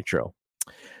the Nitro.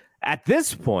 At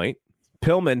this point,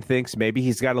 Pillman thinks maybe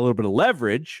he's got a little bit of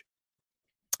leverage.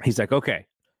 He's like, okay,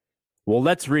 well,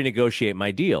 let's renegotiate my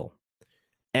deal.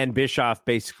 And Bischoff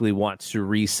basically wants to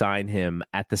re-sign him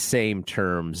at the same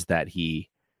terms that he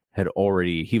was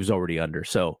already under.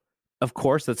 So, of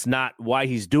course, that's not why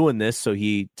he's doing this. So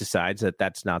he decides that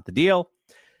that's not the deal.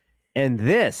 And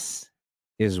this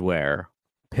is where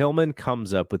Pillman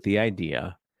comes up with the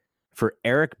idea for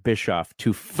Eric Bischoff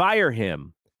to fire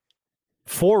him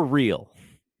for real.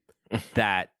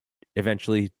 That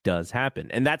eventually does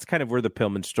happen. And that's kind of where the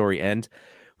Pillman story ends,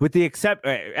 with the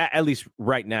at least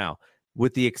right now,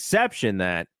 with the exception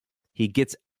that he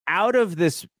gets out of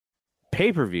this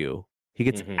pay-per-view. He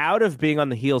gets out of being on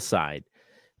the heel side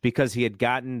because he had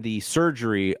gotten the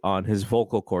surgery on his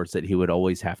vocal cords that he would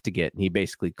always have to get. And he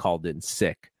basically called in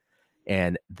sick.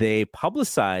 And they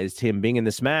publicized him being in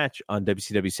this match on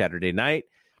WCW Saturday Night,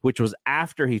 which was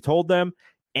after he told them,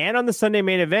 and on the Sunday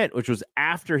Main Event, which was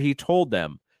after he told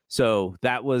them. So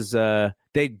that was I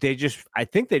think they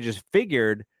just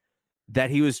figured that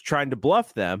he was trying to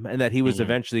bluff them and that he was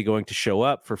eventually going to show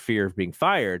up for fear of being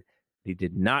fired. He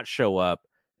did not show up.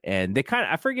 And they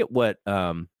I forget what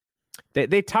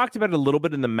they talked about it a little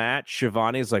bit in the match.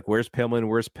 Shivani's like, where's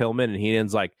Pillman? And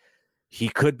Heenan's like, he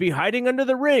could be hiding under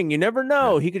the ring. You never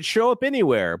know. He could show up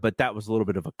anywhere. But that was a little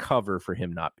bit of a cover for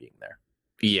him not being there.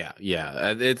 Yeah.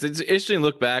 It's interesting to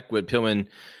look back when Pillman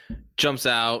jumps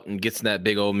out and gets in that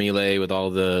big old melee with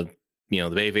all the, the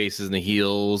bay faces and the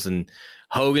heels, and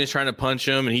Hogan's trying to punch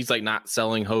him, and he's like not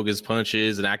selling Hogan's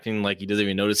punches and acting like he doesn't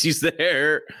even notice he's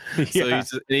there. So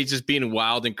he's just being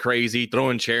wild and crazy,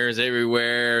 throwing chairs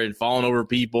everywhere and falling over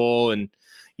people, and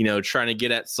trying to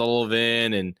get at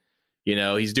Sullivan, and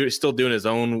he's still doing his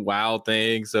own wild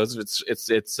thing. So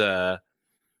it's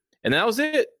and that was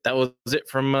it. That was it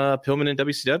from Pillman and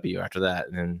WCW after that.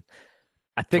 And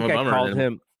I think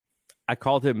I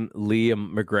called him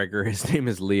Liam McGregor. His name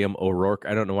is Liam O'Rourke.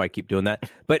 I don't know why I keep doing that.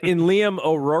 But in Liam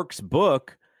O'Rourke's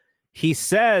book, he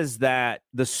says that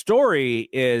the story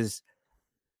is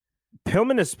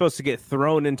Pillman is supposed to get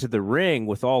thrown into the ring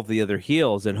with all the other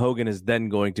heels, and Hogan is then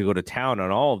going to go to town on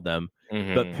all of them.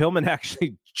 But Pillman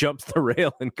actually jumps the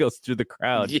rail and goes through the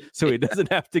crowd, so he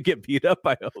doesn't have to get beat up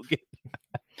by Hogan.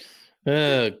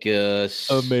 Oh, gosh.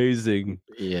 Amazing.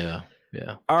 Yeah.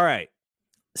 All right.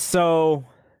 So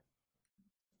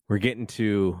we're getting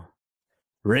to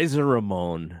Razor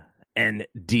Ramon and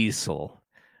Diesel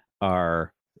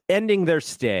are ending their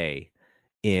stay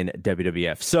in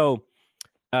WWF. So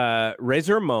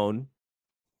Razor Ramon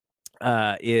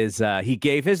he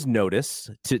gave his notice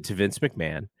to Vince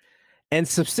McMahon, and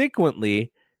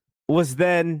subsequently was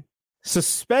then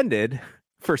suspended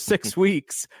for 6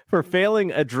 weeks for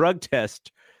failing a drug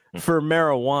test for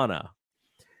marijuana.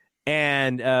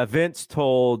 And Vince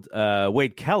told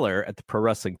Wade Keller at the Pro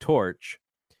Wrestling Torch,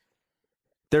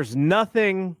 there's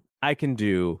nothing I can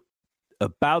do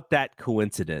about that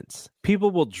coincidence.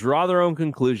 People will draw their own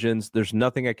conclusions. There's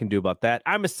nothing I can do about that.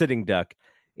 I'm a sitting duck.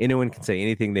 Anyone can say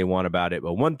anything they want about it.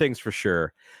 But one thing's for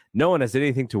sure, no one has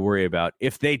anything to worry about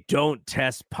if they don't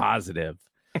test positive.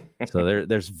 So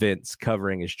there's Vince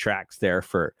covering his tracks there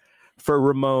for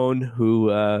Ramon, who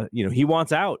he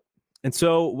wants out. And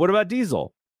so what about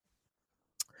Diesel?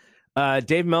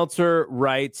 Dave Meltzer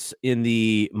writes in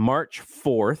the March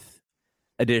 4th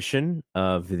edition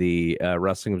of the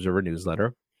Wrestling Observer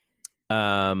newsletter.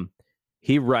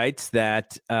 He writes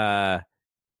that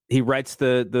he writes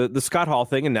the Scott Hall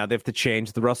thing, and now they have to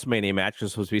change the WrestleMania match. It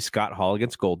was supposed to be Scott Hall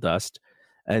against Goldust,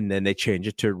 and then they change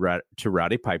it to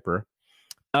Rowdy Piper.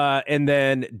 And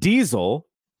then Diesel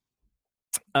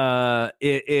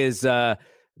is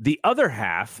The other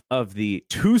half of the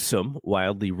twosome,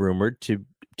 wildly rumored to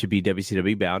be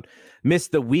WCW bound,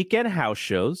 missed the weekend house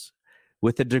shows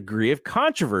with a degree of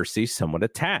controversy somewhat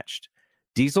attached.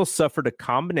 Diesel suffered a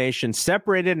combination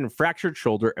separated and fractured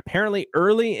shoulder apparently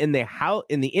early in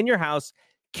the In Your House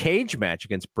cage match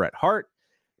against Bret Hart.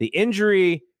 The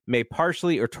injury may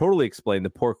partially or totally explain the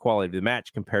poor quality of the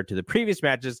match compared to the previous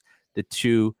matches the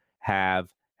two have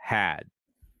had.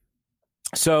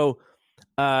 So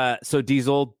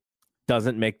Diesel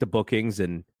doesn't make the bookings,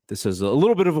 and this is a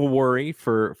little bit of a worry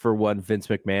for one Vince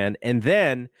McMahon. And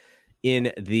then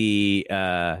in the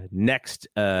next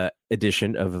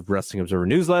edition of Wrestling Observer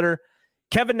Newsletter,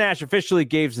 Kevin Nash officially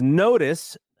gave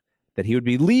notice that he would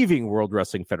be leaving World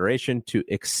Wrestling Federation to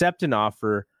accept an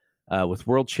offer with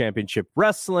World Championship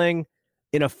Wrestling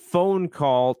in a phone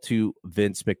call to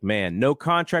Vince McMahon. No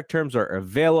contract terms are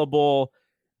available.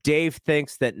 Dave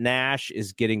thinks that Nash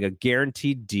is getting a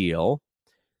guaranteed deal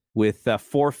with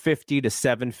 $450 to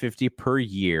 $750 per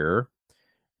year.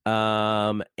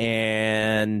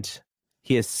 And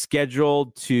he is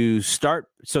scheduled to start.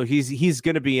 So he's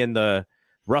going to be in the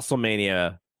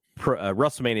WrestleMania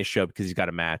show because he's got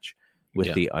a match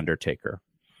with The Undertaker.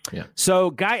 Yeah.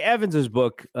 So Guy Evans's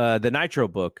book, the Nitro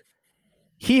book,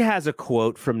 he has a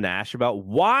quote from Nash about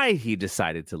why he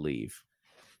decided to leave.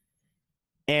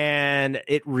 And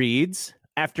it reads,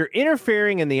 after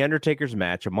interfering in The Undertaker's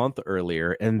match a month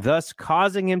earlier and thus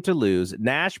causing him to lose,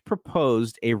 Nash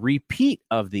proposed a repeat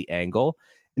of the angle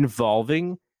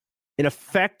involving an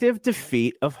effective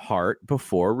defeat of Hart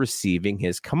before receiving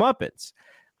his comeuppance.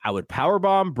 I would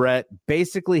powerbomb Bret,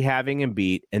 basically having him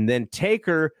beat, and then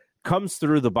Taker comes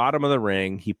through the bottom of the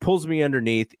ring. He pulls me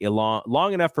underneath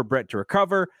long enough for Bret to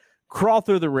recover, crawl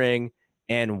through the ring,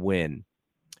 and win.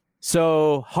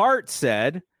 So Hart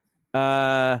said,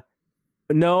 no,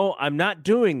 I'm not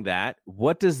doing that.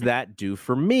 What does that do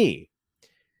for me?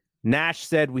 Nash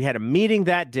said, we had a meeting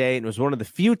that day, and it was one of the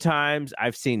few times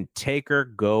I've seen Taker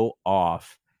go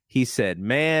off. He said,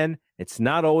 man, it's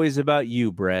not always about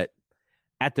you, Bret.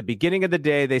 At the beginning of the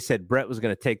day, they said Bret was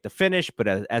going to take the finish, but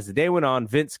as the day went on,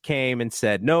 Vince came and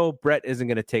said, no, Bret isn't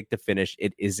going to take the finish.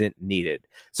 It isn't needed.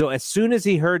 So as soon as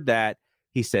he heard that,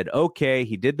 he said, okay,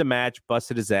 he did the match,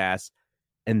 busted his ass,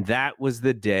 and that was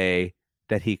the day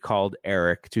that he called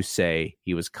Eric to say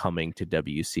he was coming to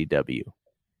WCW.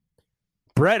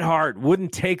 Bret Hart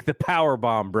wouldn't take the power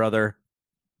bomb, brother.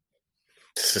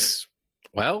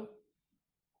 Well,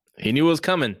 he knew it was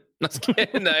coming. Not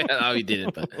kidding. No, he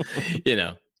didn't, but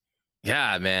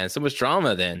yeah, man, so much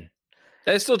drama then.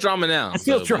 There's still drama now.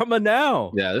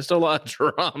 Now. Yeah, there's still a lot of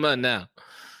drama now.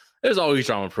 There's always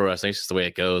drama in pro wrestling. It's just the way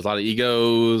it goes. A lot of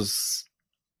egos.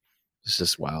 It's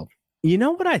just wild. You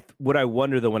know what I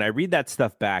wonder though when I read that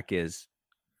stuff back is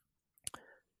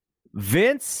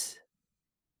Vince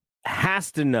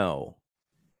has to know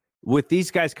with these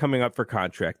guys coming up for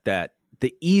contract that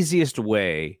the easiest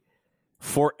way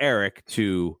for Eric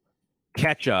to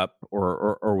catch up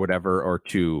or whatever, or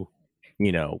to,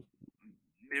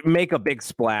 make a big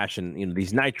splash and,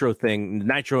 these Nitro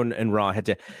and Raw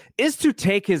is to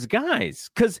take his guys,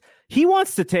 because he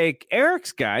wants to take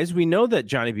Eric's guys. We know that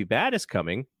Johnny B. Bad is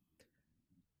coming.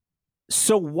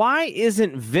 So why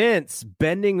isn't Vince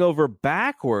bending over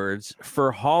backwards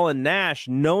for Hall and Nash,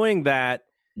 knowing that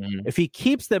if he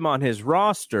keeps them on his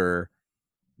roster,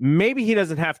 maybe he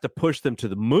doesn't have to push them to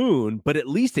the moon, but at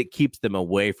least it keeps them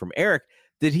away from Eric?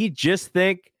 Did he just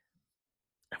think,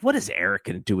 what is Eric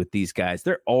going to do with these guys?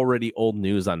 They're already old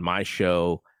news on my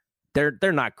show.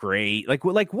 They're not great. Like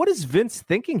what is Vince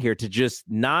thinking here to just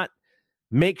not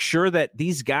make sure that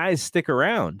these guys stick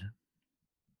around?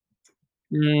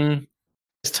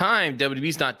 This time,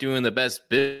 WWE's not doing the best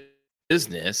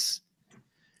business,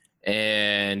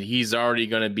 and he's already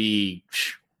going to be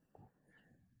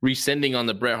rescinding on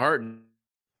the Bret Hart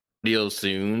deal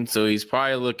soon. So he's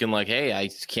probably looking like, hey, I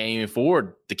can't even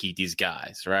afford to keep these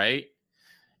guys, right?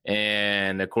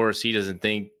 And of course, he doesn't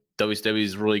think WCW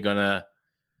is really going to,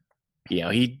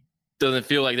 he doesn't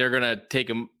feel like they're going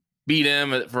to beat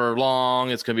him for long.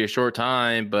 It's going to be a short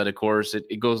time, but of course,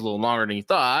 it goes a little longer than he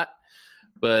thought.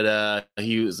 But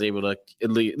he was able to,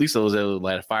 at least was able to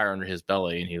light a fire under his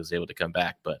belly, and he was able to come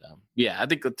back. But I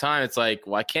think at the time it's like,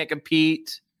 well, I can't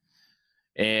compete.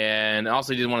 And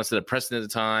also he didn't want to set a precedent at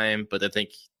the time. But I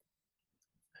think,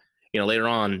 later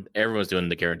on, everyone's doing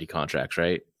the guarantee contracts,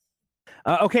 right?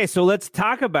 Okay, so let's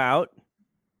talk about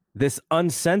this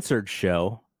Uncensored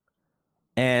show.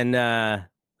 And get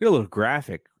a little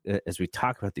graphic as we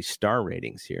talk about these star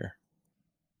ratings here.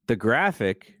 The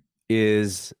graphic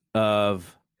is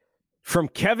from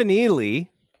Kevin Ely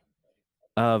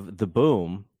of The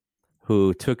Boom,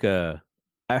 who took a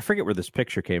I forget where this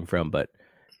picture came from, but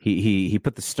he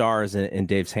put the stars in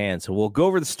Dave's hand. So we'll go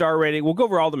over the star rating. We'll go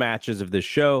over all the matches of this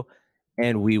show,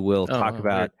 and we will talk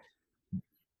about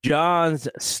John's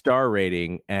star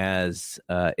rating as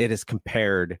it is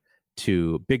compared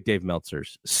to Big Dave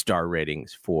Meltzer's star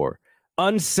ratings for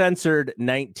Uncensored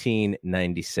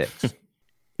 1996.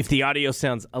 If the audio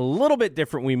sounds a little bit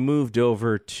different, we moved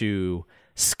over to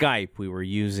Skype. We were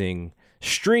using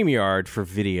StreamYard for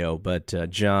video, but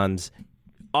John's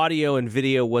audio and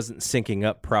video wasn't syncing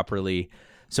up properly,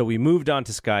 so we moved on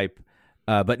to Skype.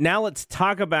 But now let's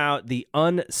talk about the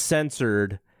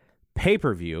Uncensored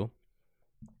pay-per-view.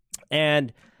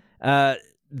 And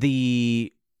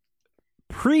the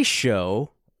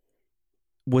pre-show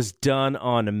was done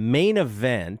on a Main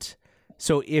Event.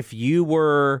 So if you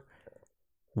were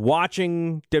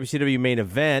watching WCW Main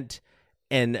Event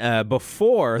and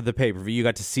before the pay-per-view, you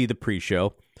got to see the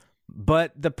pre-show.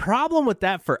 But the problem with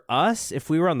that for us, if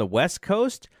we were on the West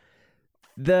Coast,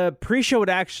 the pre-show would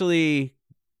actually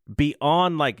be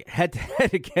on like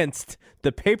head-to-head against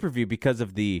the pay-per-view because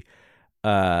of the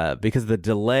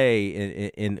delay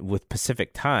in with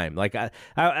Pacific time. Like I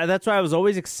that's why I was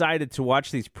always excited to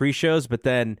watch these pre-shows, but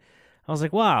then I was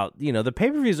like, wow, the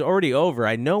pay-per-view is already over.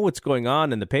 I know what's going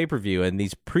on in the pay-per-view, and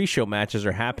these pre-show matches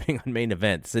are happening on Main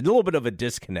Event. It's a little bit of a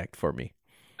disconnect for me.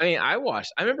 I mean, I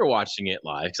remember watching it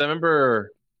live because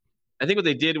I think what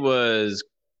they did was,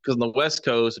 because on the West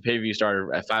Coast, the pay-per-view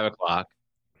started at 5 o'clock.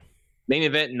 Main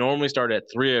Event normally started at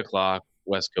 3 o'clock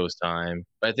West Coast time.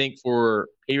 But I think for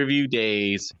pay-per-view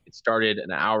days, it started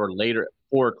an hour later at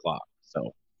 4 o'clock.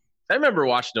 So I remember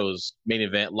watching those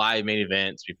live main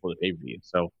events before the pay-per-view.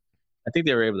 So I think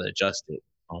they were able to adjust it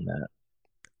on that.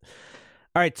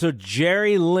 All right, so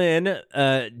Jerry Lynn,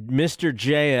 Mr.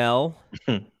 JL,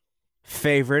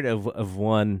 favorite of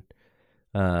one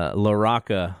La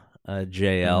Rocca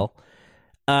JL.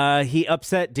 He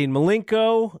upset Dean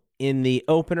Malenko in the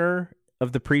opener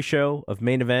of the pre-show of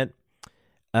Main Event.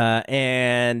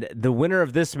 And the winner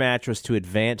of this match was to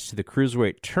advance in the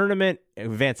Cruiserweight tournament,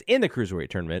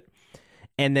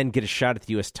 and then get a shot at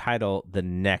the U.S. title the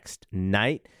next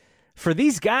night. For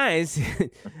these guys,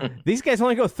 these guys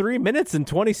only go 3 minutes and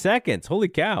 20 seconds. Holy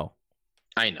cow.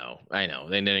 I know. They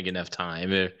didn't get enough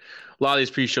time. A lot of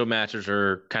these pre-show matches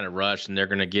are kind of rushed, and they're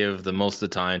going to give the most of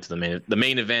the time to the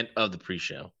main event of the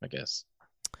pre-show, I guess.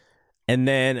 And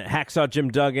then Hacksaw Jim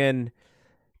Duggan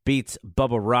beats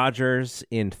Bubba Rogers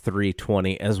in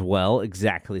 3:20 as well,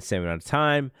 exactly the same amount of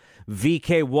time.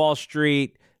 VK Wall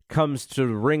Street comes to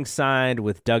ringside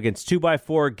with Duggan's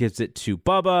 2x4, gives it to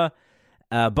Bubba.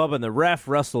 Bubba and the ref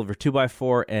wrestle over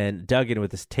 2x4, and Duggan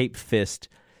with his tape fist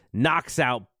knocks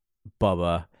out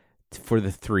Bubba for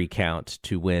the 3 count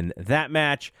to win that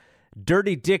match.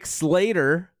 Dirty Dick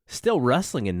Slater, still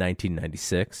wrestling in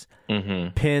 1996,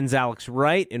 pins Alex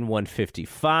Wright in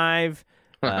 155.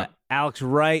 Alex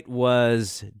Wright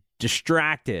was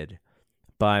distracted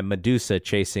by Medusa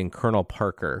chasing Colonel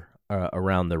Parker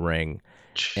around the ring,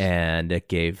 and it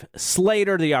gave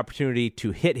Slater the opportunity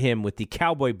to hit him with the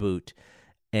cowboy boot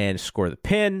and score the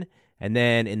pin. And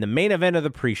then in the main event of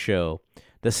the pre-show,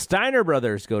 the Steiner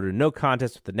brothers go to no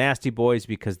contest with the Nasty Boys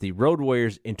because the Road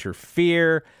Warriors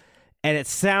interfere. And it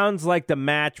sounds like the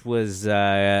match was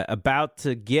about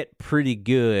to get pretty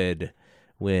good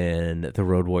when the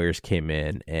Road Warriors came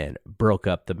in and broke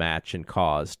up the match and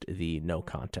caused the no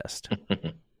contest.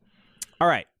 All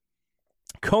right.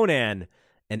 Conan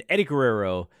and Eddie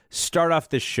Guerrero start off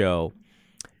this show.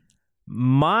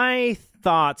 My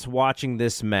thoughts watching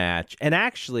this match, and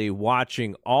actually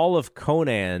watching all of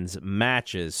Conan's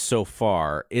matches so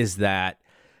far, is that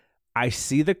I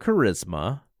see the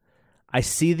charisma. I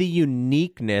see the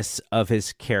uniqueness of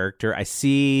his character. I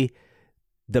see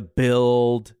the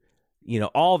build,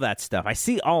 all that stuff. I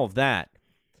see all of that.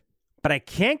 But I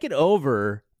can't get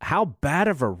over how bad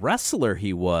of a wrestler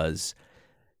he was.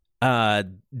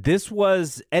 This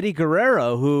was Eddie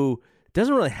Guerrero, who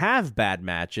doesn't really have bad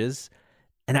matches.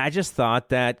 And I just thought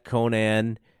that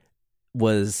Conan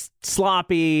was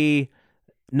sloppy,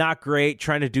 not great,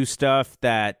 trying to do stuff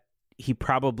that he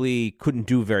probably couldn't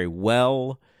do very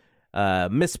well,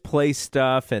 misplaced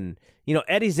stuff. And,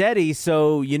 Eddie's Eddie,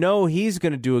 so he's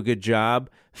going to do a good job.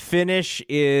 Finish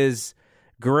is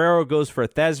Guerrero goes for a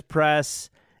Thez press,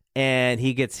 and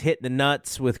he gets hit in the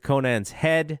nuts with Conan's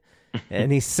head,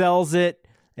 and he sells it,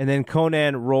 and then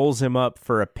Conan rolls him up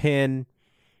for a pin.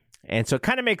 And so it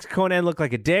kind of makes Conan look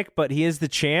like a dick, but he is the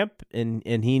champ, and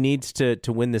he needs to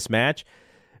win this match.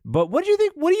 But what do you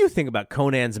think? What do you think about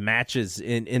Conan's matches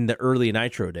in the early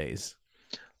Nitro days?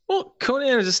 Well,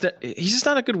 Conan is he's just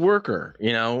not a good worker,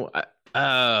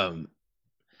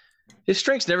 His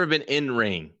strength's never been in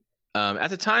ring. At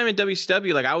the time in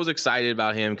WCW, like I was excited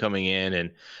about him coming in,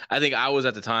 and I think I was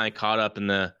at the time caught up in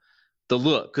the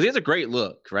look, because he has a great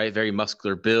look, right? Very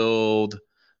muscular build.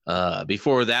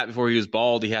 Before he was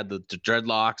bald, he had the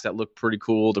dreadlocks that looked pretty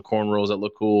cool, the cornrows that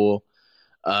look cool.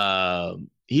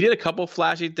 He did a couple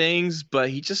flashy things, but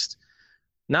he just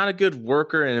not a good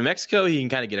worker. And in Mexico, he can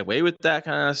kind of get away with that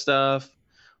kind of stuff.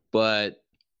 But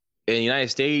in the United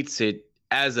States,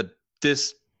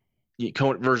 this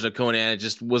version of Conan, it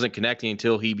just wasn't connecting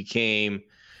until he became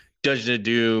Dungeon of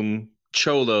Doom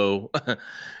Cholo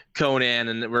Conan,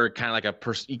 and we're kind of like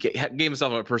he gave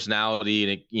himself a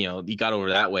personality, and he got over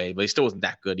that way, but he still wasn't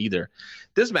that good either.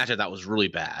 This match I thought was really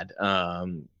bad.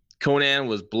 Conan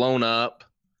was blown up.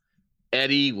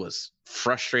 Eddie was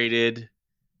frustrated.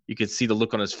 You could see the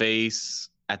look on his face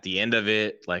at the end of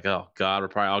it, like, oh God, we're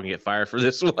probably all gonna get fired for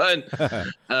this one.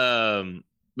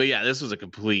 But yeah, this was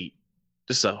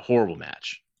just a horrible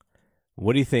match.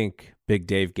 What do you think Big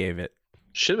Dave gave it?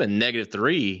 Should have been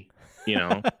 -3.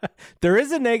 There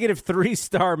is a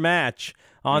 -3-star match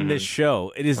on this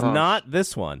show. It is not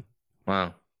this one.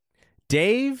 Wow.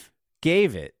 Dave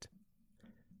gave it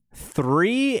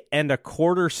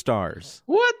 3.25 stars.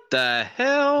 What the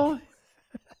hell?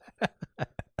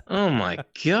 Oh my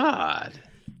God.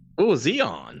 What was he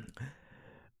on?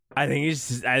 I think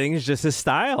it's just his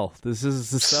style. This is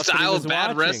the stuff style of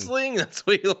bad watching. Wrestling. That's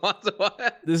what he wants to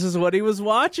watch. This is what he was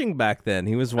watching back then.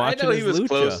 He was watching. I know he was lucha.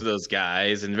 close to those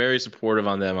guys and very supportive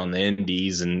on them on the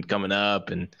indies and coming up.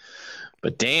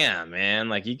 But damn, man,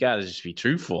 like you got to just be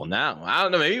truthful now. I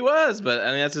don't know, maybe he was, but I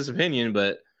mean that's his opinion.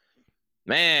 But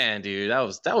man, dude, that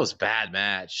was a bad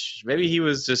match. Maybe he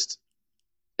was just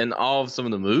in all of some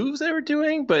of the moves they were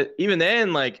doing, but even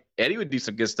then, like Eddie would do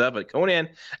some good stuff. But Conan,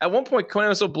 at one point, Conan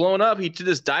was so blown up, he did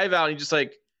this dive out and he just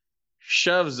like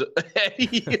shoves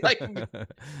Eddie. Like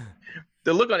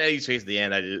the look on Eddie's face at the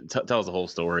end tells the whole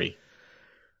story.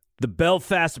 The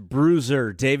Belfast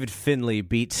Bruiser David Finlay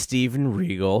beat Steve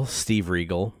Regal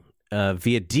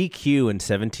via DQ in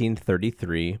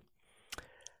 1733.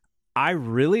 I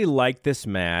really liked this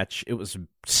match. It was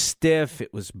stiff.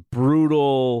 It was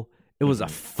brutal. It was a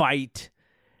fight.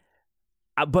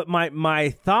 But my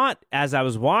thought as I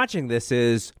was watching this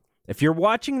is, if you're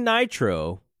watching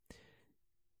Nitro,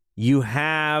 you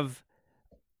have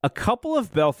a couple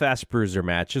of Belfast Bruiser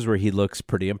matches where he looks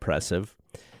pretty impressive.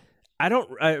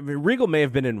 Regal may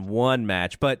have been in one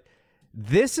match, but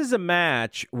this is a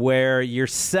match where you're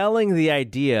selling the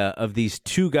idea of these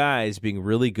two guys being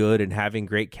really good and having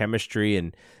great chemistry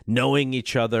and knowing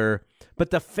each other. But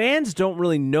the fans don't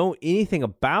really know anything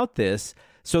about this,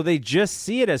 so they just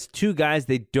see it as two guys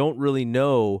they don't really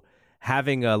know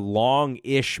having a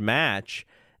long-ish match.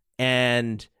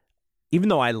 And even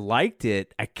though I liked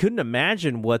it, I couldn't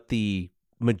imagine what the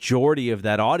majority of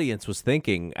that audience was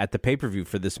thinking at the pay-per-view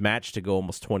for this match to go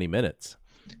almost 20 minutes.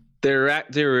 They're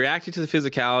reacting to the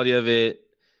physicality of it,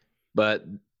 but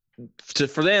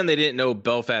for them, they didn't know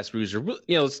Belfast Bruiser.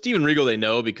 Steven Regal they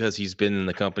know because he's been in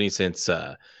the company since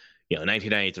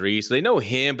 1993, so they know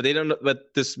him, but they don't know.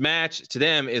 But this match to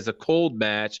them is a cold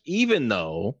match, even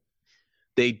though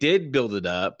they did build it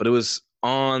up. But it was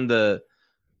on the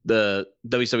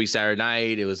WCW Saturday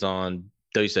Night, it was on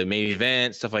WCW Main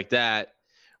Event, stuff like that,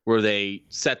 where they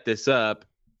set this up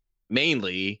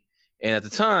mainly. And at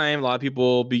the time, a lot of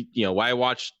people why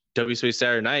watch WCW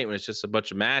Saturday Night when it's just a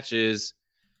bunch of matches?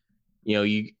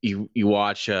 You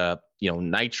watch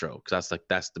Nitro, because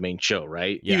that's the main show,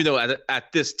 right? Yeah. Even though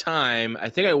at this time, I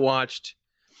still watched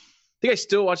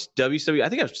WCW. I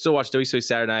think I've still watched WCW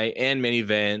Saturday Night and Main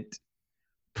Event,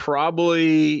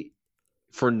 probably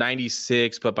for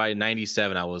 96, but by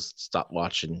 97, I was stopped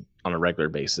watching on a regular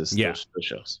basis. Yeah, those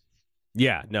shows.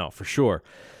 Yeah, no, for sure.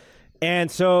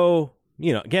 And so,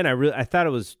 again, I thought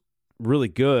it was really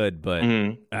good, but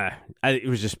it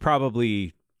was just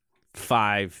probably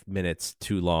 5 minutes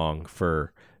too long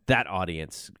for that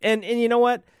audience. And you know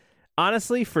what?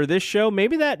 Honestly, for this show,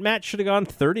 maybe that match should have gone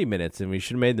 30 minutes and we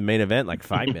should have made the main event like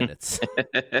 5 minutes.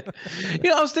 I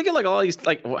was thinking like all these,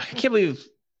 like, I can't believe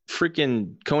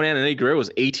freaking Conan and Eddie Guerrero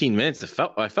was 18 minutes.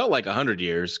 I felt like 100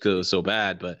 years because it was so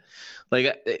bad. But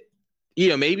like,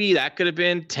 maybe that could have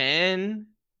been 10.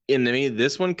 And maybe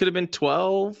this one could have been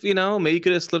 12. Maybe you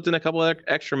could have slipped in a couple of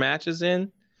extra matches in.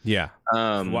 Yeah.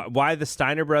 Why the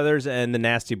Steiner Brothers and the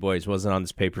Nasty Boys wasn't on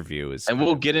this pay-per-view is, and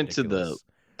we'll get into the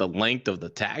length of the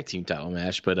tag team title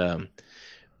match, but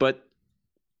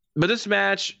this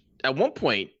match at one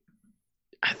point,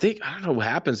 I don't know what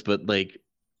happens, but like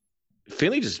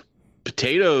Finlay just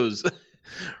potatoes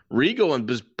Regal and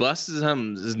just busted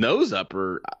his nose up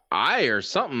or eye or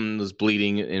something was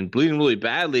bleeding really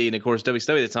badly. And of course,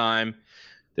 WCW at the time,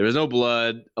 there was no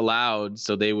blood allowed,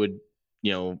 so they would,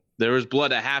 there was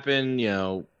blood that happened,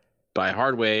 by a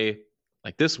hard way,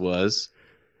 like this was.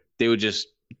 They would just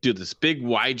do this big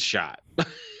wide shot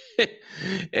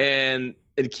and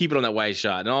keep it on that wide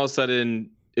shot, and all of a sudden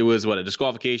it was a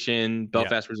disqualification.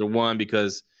 Belfast Bruiser won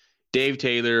because Dave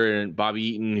Taylor and Bobby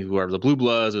Eaton, who are the Blue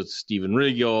Bloods with Steven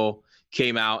Regal,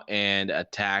 came out and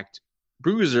attacked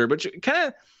Bruiser, but kind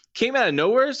of came out of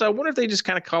nowhere. So I wonder if they just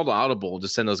kind of called audible,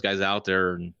 just send those guys out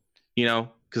there, and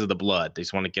because of the blood, they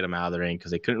just want to get them out of the ring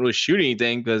because they couldn't really shoot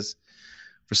anything because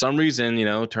for some reason,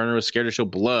 Turner was scared to show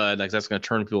blood, like that's going to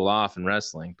turn people off in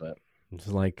wrestling. But it's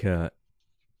like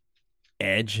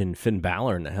Edge and Finn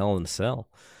Balor in the Hell in a Cell.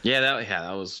 Yeah,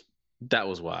 that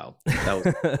was wild.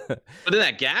 But then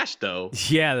that gash though.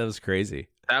 Yeah, that was crazy.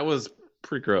 That was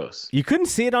pretty gross. You couldn't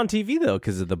see it on TV though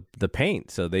because of the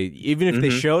paint. So they even if they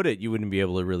showed it, you wouldn't be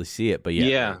able to really see it. But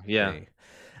yeah.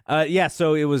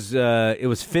 So it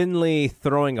was Finlay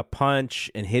throwing a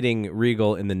punch and hitting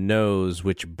Regal in the nose,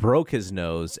 which broke his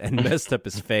nose and messed up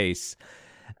his face.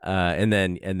 And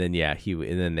then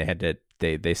they had to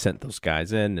they sent those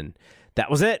guys in, and that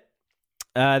was it.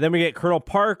 Then we get Colonel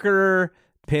Parker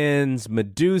pins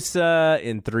Medusa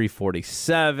in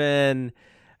 347.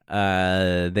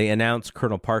 They announced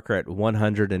Colonel Parker at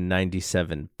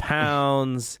 197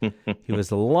 pounds. He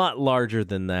was a lot larger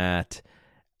than that.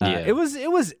 It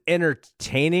was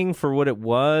entertaining for what it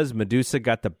was. Medusa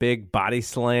got the big body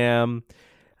slam,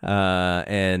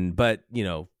 but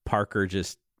Parker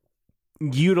just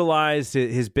utilized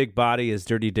his big body as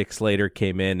Dirty Dick Slater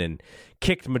came in and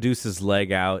kicked Medusa's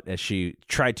leg out as she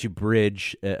tried to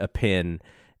bridge a pin.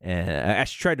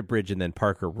 She tried to bridge, and then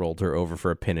Parker rolled her over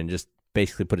for a pin and just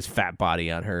basically put his fat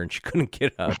body on her, and she couldn't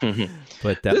get up.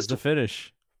 But that was the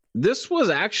finish. This was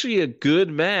actually a good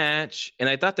match, and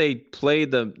I thought they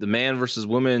played the man versus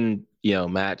woman,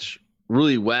 match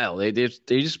really well. They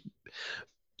just,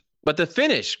 but the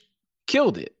finish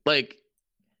killed it. Like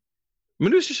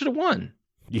Medusa should have won.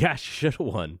 Yeah, she should have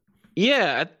won.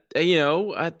 Yeah,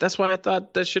 that's why I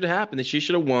thought that should have happened. That she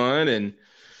should have won, and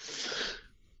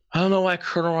I don't know why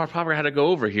Colonel Parker had to go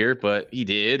over here, but he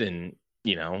did, and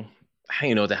I don't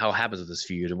know what the hell happens with this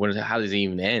feud. How does it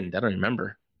even end? I don't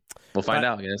remember. We'll find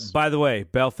out, I guess. By the way,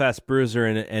 Belfast Bruiser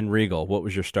and Regal, what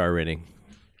was your star rating?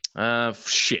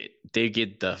 Shit. They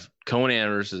get the Conan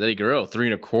versus Eddie Guerrero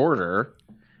 3.25.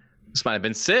 This might have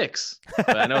been 6,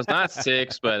 but I know it's not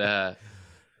 6. But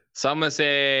so I'm gonna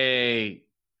say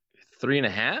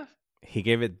 3.5. He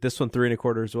gave it this one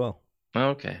 3.25 as well.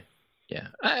 Okay, yeah,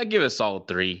 I give it a solid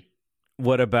 3.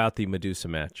 What about the Medusa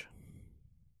match?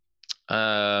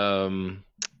 I'm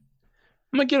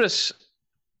gonna give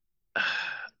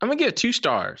it 2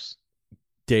 stars.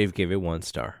 Dave gave it 1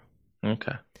 star.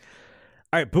 Okay.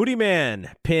 All right, Booty Man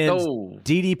pins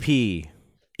DDP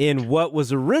in what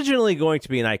was originally going to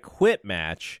be an I Quit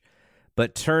match,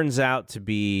 but turns out to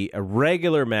be a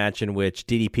regular match in which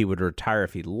DDP would retire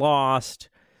if he lost.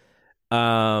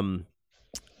 DDP,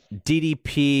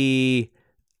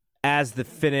 as the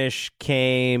finish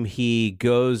came, he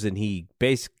goes and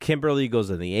Kimberly goes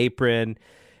on the apron,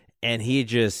 and he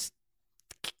just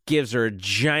gives her a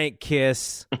giant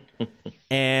kiss,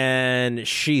 and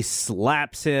she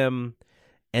slaps him,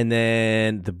 and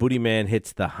then the Booty Man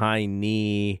hits the high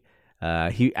knee.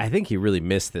 I think he really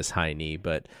missed this high knee,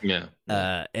 but yeah.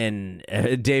 And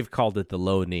Dave called it the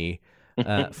low knee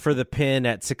for the pin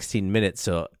at 16 minutes.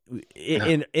 So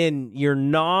in your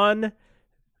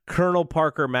non-Colonel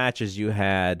Parker matches, you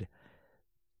had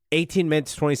 18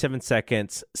 minutes, 27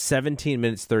 seconds, 17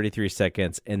 minutes, 33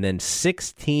 seconds, and then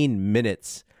 16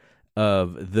 minutes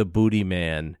of the Booty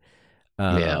Man.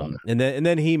 And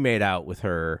then he made out with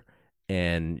her,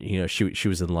 and she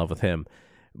was in love with him.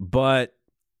 But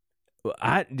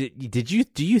do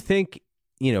you think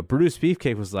Brutus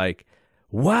Beefcake was like,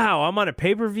 wow, I'm on a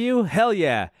pay-per-view? Hell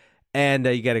yeah. And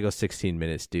you got to go 16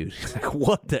 minutes, dude. He's like,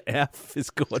 what the F is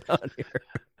going on here?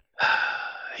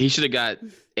 He should have got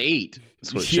 8.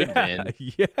 That's what it should have been.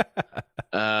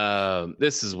 Yeah.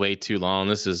 This is way too long.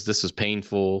 This is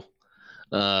painful.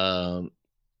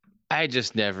 I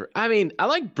just never. I mean, I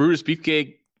like Brutus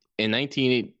Beefcake in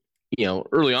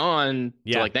early on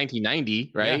to like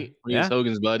 1990, right? He was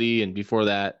Hogan's buddy, and before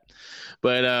that.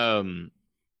 But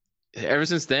ever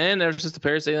since then, ever since the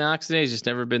Parasite accident, he's just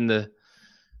never been the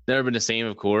same,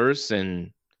 of course.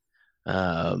 And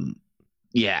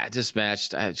this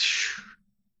match,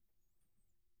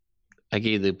 I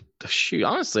gave the shoot.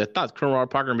 Honestly, I thought Colonel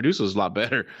Parker and Medusa was a lot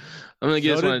better. I'm gonna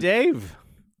give this one. Dave.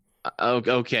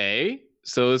 Okay,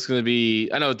 So it's going to be.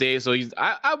 I know Dave. So he's.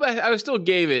 I would still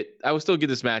give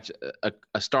this match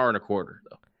a star and a quarter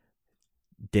though.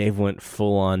 Dave went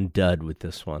full on dud with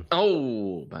this one.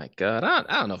 Oh my god! I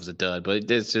don't know if it's a dud,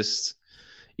 but it's just.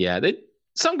 Yeah,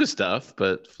 some good stuff,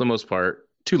 but for the most part,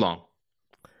 too long.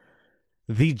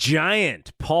 The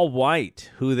Giant, Paul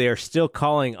White, who they are still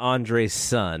calling Andre's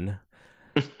son,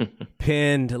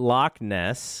 pinned Loch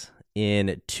Ness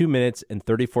in 2 minutes and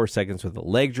 34 seconds with a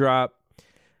leg drop.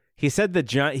 He said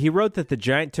he wrote that the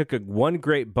Giant took one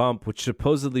great bump, which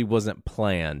supposedly wasn't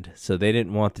planned. So they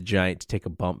didn't want the Giant to take a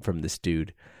bump from this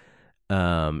dude.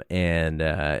 And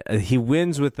he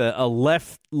wins with a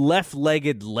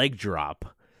left-legged leg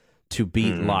drop to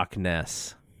beat Loch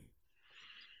Ness.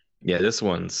 Yeah, this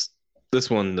one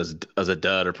was a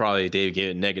dud, or probably Dave gave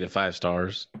it -5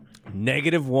 stars.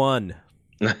 -1.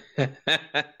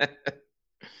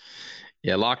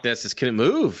 Yeah, Loch Ness just couldn't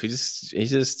move. He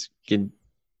just could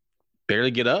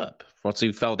barely get up once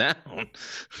he fell down.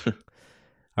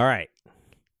 All right.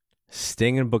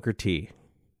 Sting and Booker T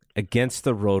against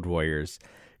the Road Warriors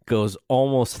goes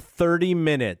almost 30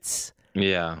 minutes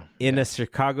in a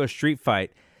Chicago street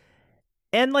fight.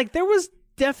 And like there was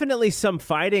definitely some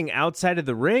fighting outside of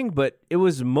the ring, but it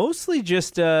was mostly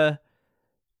just like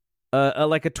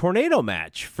a tornado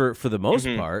match for the most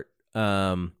part.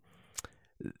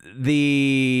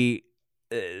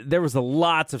 There was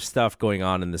lots of stuff going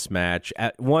on in this match.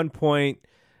 At one point,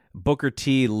 Booker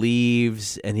T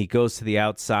leaves and he goes to the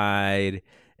outside,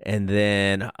 and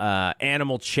then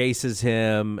Animal chases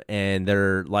him, and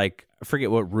they're like, I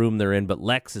forget what room they're in, but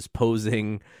Lex is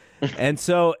posing. And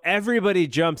so everybody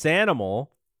jumps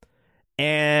Animal,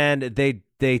 and they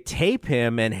tape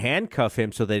him and handcuff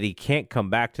him so that he can't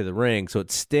come back to the ring. So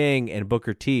it's Sting and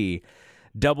Booker T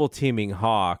double teaming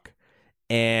Hawk,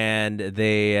 and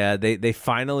they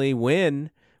finally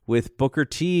win with Booker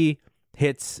T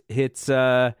gets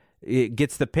the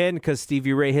pin because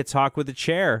Stevie Ray hits Hawk with a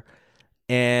chair,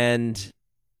 and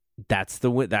that's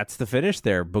the finish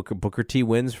there. Booker T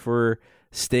wins for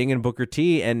Sting and Booker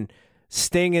T, and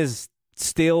Sting is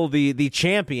still the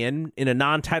champion in a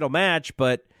non-title match,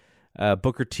 but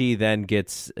Booker T then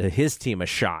gets his team a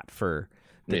shot for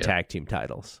the tag team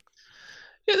titles.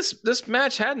 Yeah, this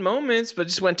match had moments, but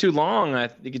just went too long.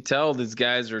 You could tell these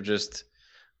guys are just,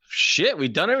 shit,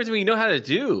 we've done everything we know how to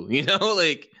do. You know,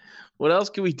 like, what else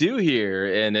can we do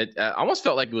here? And it almost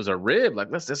felt like it was a rib.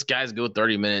 Like, let's this guys go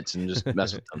 30 minutes and just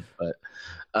mess with them. But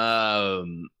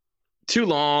too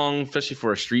long, especially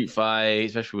for a street fight,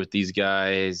 especially with these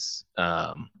guys.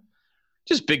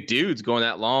 Just big dudes going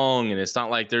that long, and it's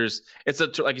not like like you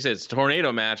said, it's a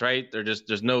tornado match, right?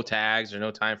 There's no tags, there's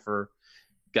no time for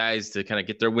guys to kind of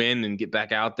get their win and get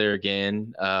back out there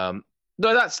again. Though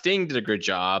that Sting did a good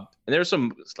job, and there were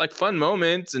some like fun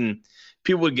moments, and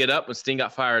people would get up when Sting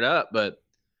got fired up. But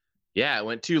yeah, it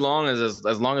went too long. As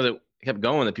long as it kept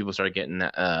going, that people started getting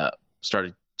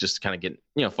started just kind of getting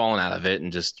falling out of it,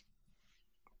 and just.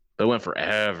 It went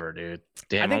forever, dude.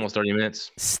 Damn, almost 30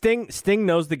 minutes. Sting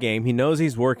knows the game. He knows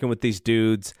he's working with these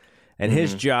dudes, and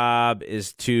his job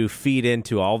is to feed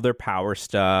into all of their power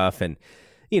stuff. And,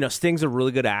 Sting's a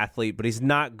really good athlete, but he's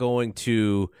not going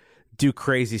to do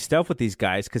crazy stuff with these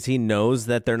guys because he knows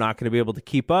that they're not going to be able to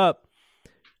keep up.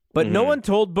 But no one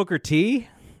told Booker T.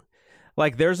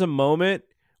 Like, there's a moment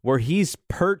where he's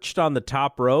perched on the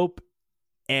top rope,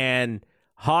 and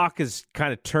Hawk is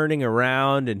kind of turning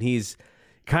around, and he's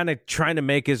kind of trying to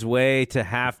make his way to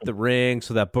half the ring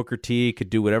so that Booker T could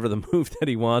do whatever the move that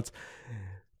he wants.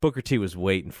 Booker T was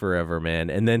waiting forever,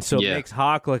 man. And then it makes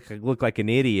Hawk look like an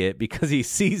idiot because he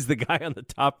sees the guy on the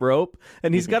top rope,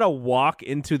 and he's got to walk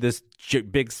into this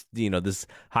big, this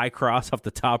high cross off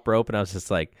the top rope. And I was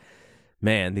just like,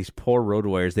 man, these poor Road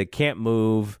Warriors, they can't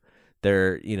move.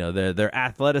 Their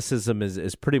athleticism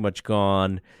is pretty much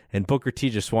gone, and Booker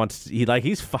T just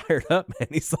he's fired up, man.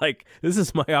 He's like, this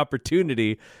is my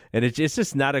opportunity, and it's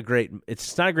just not a great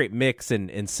mix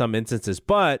in some instances.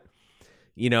 But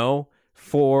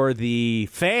for the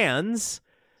fans,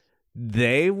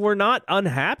 they were not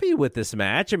unhappy with this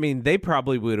match. I mean, they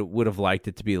probably would have liked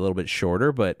it to be a little bit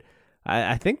shorter, but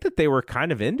I think that they were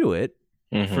kind of into it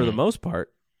for the most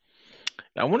part.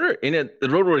 I wonder the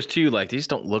Road Warriors too. Like, they just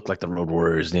don't look like the Road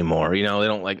Warriors anymore. They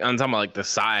don't like. I'm talking about like the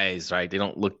size, right? They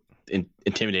don't look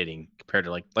intimidating compared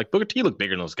to like Booker T looked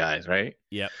bigger than those guys, right?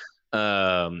 Yep.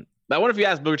 I wonder if you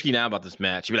ask Booker T now about this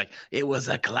match, he'd be like, "It was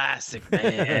a classic,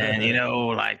 man.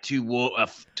 Like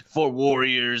four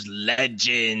Warriors,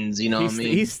 legends. What I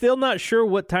mean?" He's still not sure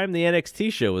what time the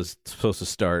NXT show was supposed to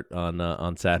start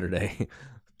on Saturday.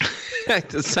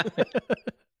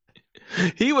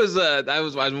 He was. I've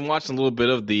been watching a little bit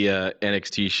of the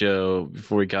NXT show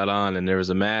before we got on, and there was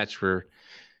a match where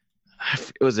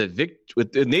it was Vic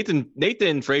with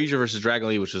Nathan Frazier versus Dragon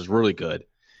Lee, which was really good.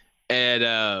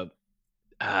 And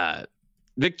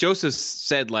Vic Joseph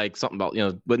said like something about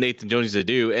what Nathan Jones used to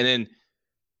do, and then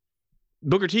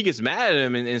Booker T gets mad at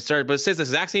him and started, but says the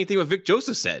exact same thing what Vic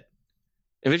Joseph said.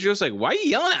 And Vic Joseph's like, "Why are you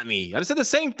yelling at me? I said the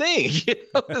same thing."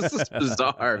 This is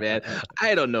bizarre, man.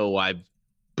 I don't know why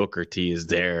Booker T is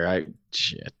there.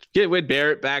 Get Wade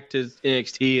Barrett back to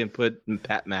NXT and put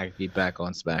Pat McAfee back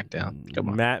on SmackDown. Come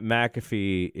on. Matt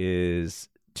McAfee is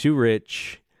too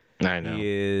rich. I know. He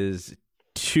is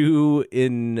too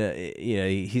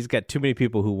he's got too many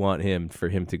people who want him for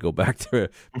him to go back to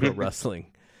pro wrestling.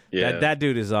 Yeah. That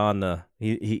dude is on the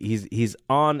he's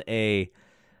on a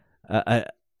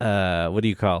what do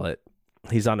you call it?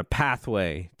 He's on a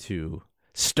pathway to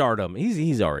stardom.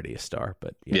 He's already a star,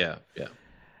 but yeah.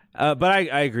 But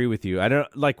I agree with you. I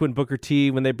don't like when Booker T,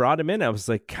 when they brought him in, I was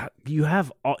like, God, you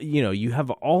have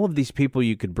all of these people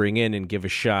you could bring in and give a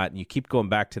shot, and you keep going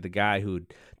back to the guy who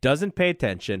doesn't pay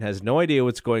attention, has no idea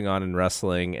what's going on in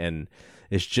wrestling, and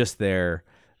is just there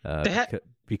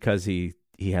because he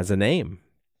has a name.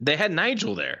 They had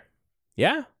Nigel there.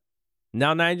 Yeah.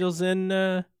 Now Nigel's in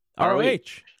ROH.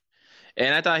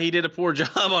 And I thought he did a poor job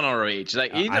on ROH.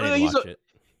 Like I didn't watch it.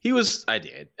 I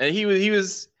did. And he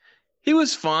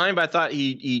was fine, but I thought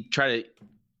he tried to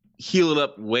heal it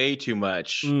up way too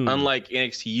much. Unlike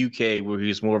NXT UK, where he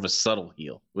was more of a subtle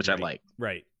heel, which I like.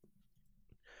 Right.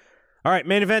 All right,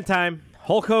 main event time.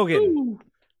 Hulk Hogan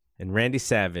and Randy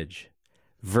Savage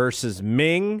versus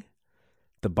Ming,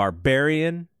 the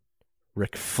Barbarian,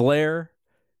 Ric Flair,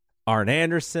 Arn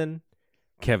Anderson,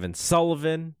 Kevin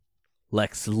Sullivan,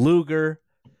 Lex Luger,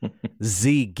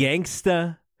 Z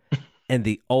Gangsta, and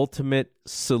the Ultimate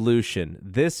Solution.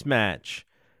 This match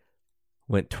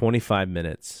went 25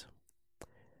 minutes.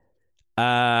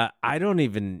 I don't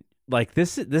even like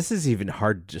this. This is even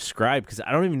hard to describe because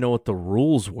I don't even know what the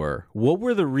rules were. What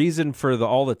were the reason for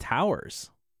all the towers?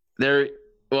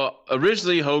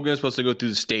 Originally Hogan was supposed to go through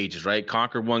the stages, right?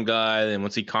 Conquer one guy, and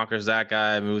once he conquers that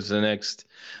guy, moves to the next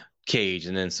cage,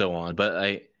 and then so on. But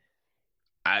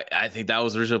I think that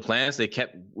was the original plan. So they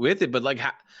kept with it, but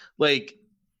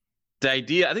the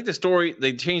idea, I think the story,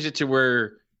 they changed it to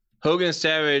where Hogan and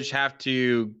Savage have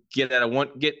to get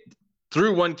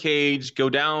through one cage, go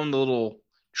down the little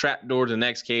trap door to the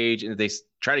next cage, and if they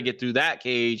try to get through that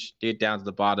cage, get down to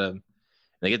the bottom. And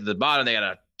they get to the bottom, they got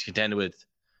to contend with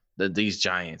these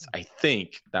giants. I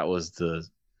think that was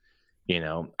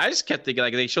I just kept thinking,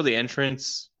 like, they show the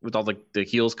entrance with all the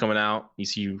heels coming out. You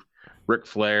see Ric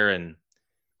Flair and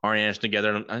Arn Anderson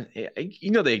together. And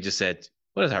they just said,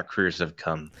 what is our careers have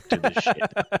come to this shit?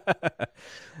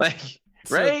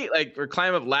 Right? Like, we're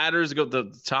climbing up ladders to go to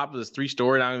the top of this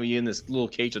 3-story. Now I'm going to be in this little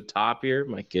cage at the top here.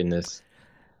 My goodness.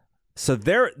 So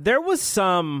there was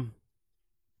some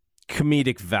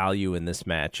comedic value in this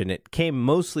match, and it came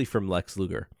mostly from Lex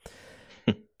Luger.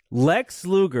 Lex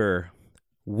Luger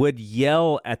would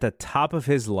yell at the top of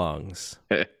his lungs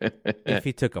if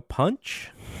he took a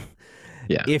punch,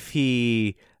 if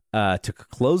he took a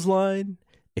clothesline,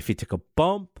 if he took a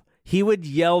bump. He would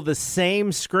yell the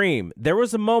same scream. There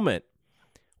was a moment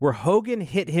where Hogan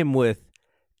hit him with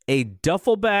a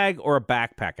duffel bag or a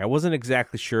backpack. I wasn't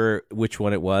exactly sure which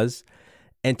one it was.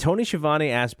 And Tony Schiavone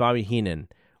asked Bobby Heenan,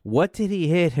 what did he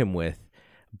hit him with?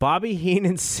 Bobby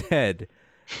Heenan said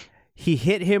he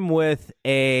hit him with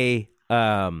a,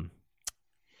 what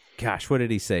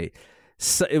did he say?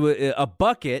 So it was a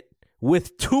bucket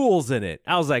with tools in it.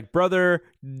 I was like, brother,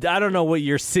 I don't know what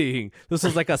you're seeing. This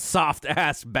was like a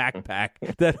soft-ass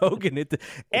backpack that Hogan hit.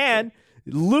 And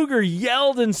Luger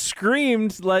yelled and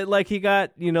screamed like he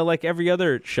got, like every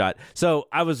other shot. So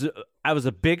I was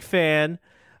a big fan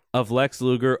of Lex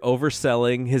Luger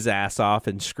overselling his ass off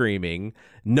and screaming,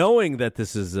 knowing that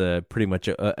this is pretty much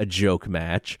a joke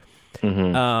match.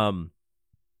 Mm-hmm.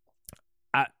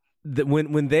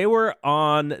 When they were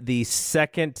on the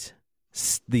second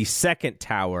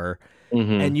tower,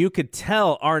 mm-hmm. and you could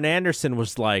tell Arn Anderson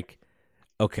was like,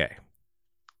 okay,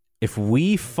 if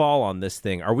we fall on this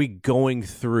thing, are we going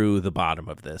through the bottom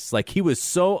of this? Like, he was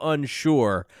so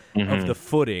unsure mm-hmm. of the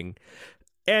footing.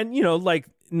 And,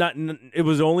 it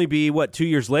was only 2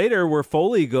 years later where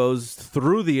Foley goes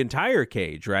through the entire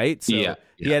cage, right? So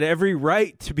he had every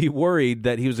right to be worried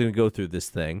that he was going to go through this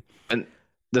thing. And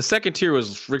the second tier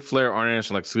was Ric Flair, Arn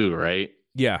Anderson, Lex Luger, right?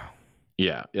 Yeah.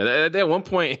 Yeah. At one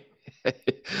point,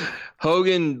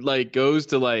 Hogan goes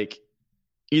to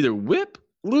either whip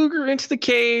Luger into the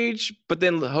cage, but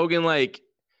then Hogan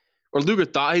or Luger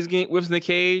thought he's getting whipped in the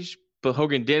cage, but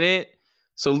Hogan didn't.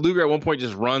 So Luger at one point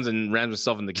just runs and rams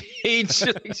himself in the cage. He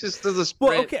just does a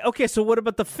sprint. Well, okay. So what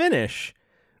about the finish,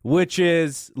 which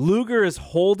is Luger is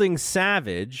holding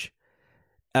Savage.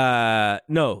 Flair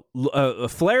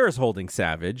is holding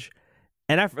Savage,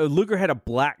 and Luger had a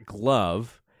black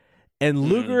glove, and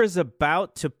Luger is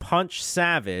about to punch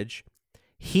Savage.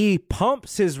 He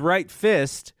pumps his right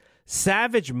fist.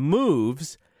 Savage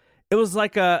moves. It was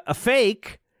like a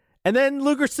fake, and then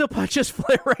Luger still punches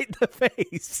Flair right in the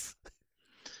face.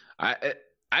 I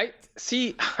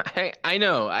see. I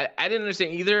know. I didn't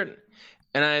understand either,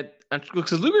 and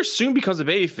because Luger soon becomes a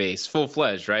babyface,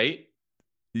 full-fledged, right?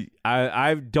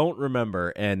 I don't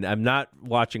remember, and I'm not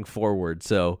watching forward,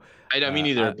 so I don't mean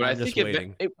either. But I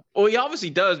think well, he obviously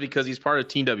does because he's part of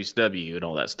Team WCW and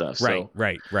all that stuff. So.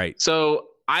 Right. So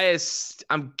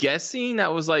I'm guessing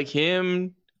that was like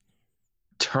him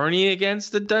turning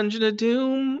against the Dungeon of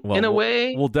Doom in a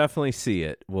way. We'll definitely see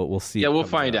it. We'll see. Yeah, we'll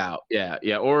find out.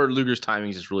 Yeah. Or Luger's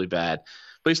timing is just really bad,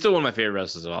 but he's still one of my favorite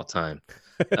wrestlers of all time.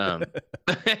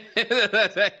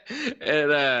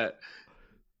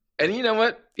 And you know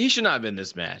what? He should not have been in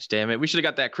this match. Damn it. We should have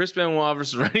got that Chris Benoit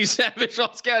versus Randy Savage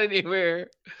all Scout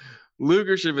Anywhere.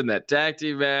 Luger should have been that tag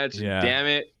team match. Yeah. Damn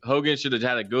it. Hogan should have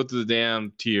had to go through the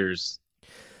damn tears.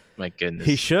 My goodness.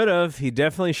 He should have. He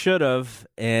definitely should have.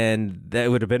 And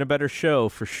that would have been a better show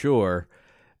for sure.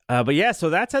 But yeah, so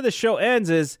that's how the show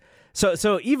ends.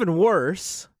 So even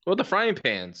worse. Well, the frying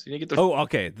pans. You get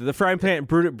okay. The frying pan.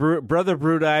 Brother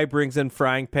Brudai brings in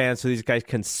frying pans so these guys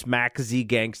can smack Z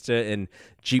Gangsta and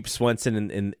Jeep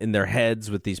Swenson in their heads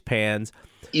with these pans.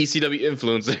 ECW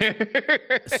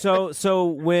influencer. so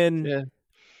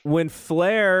when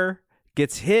Flair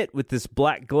gets hit with this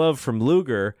black glove from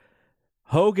Luger,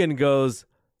 Hogan goes,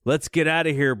 "Let's get out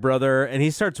of here, brother," and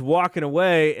he starts walking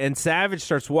away. And Savage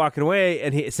starts walking away,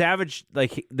 and Savage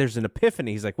there's an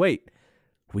epiphany. He's like, "Wait.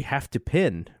 We have to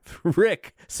pin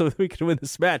Rick so that we can win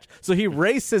this match." So he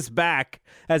races back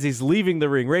as he's leaving the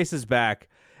ring,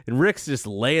 and Rick's just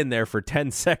laying there for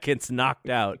 10 seconds, knocked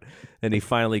out. And he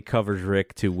finally covers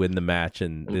Rick to win the match,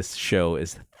 and this show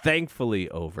is thankfully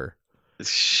over.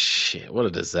 Shit, what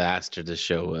a disaster this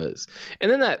show was.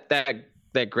 And then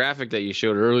that graphic that you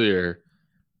showed earlier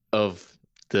of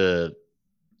the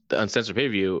Uncensored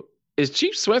pay-per-view, is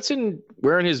Chief Swenson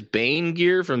wearing his Bane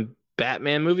gear from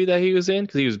Batman movie that he was in?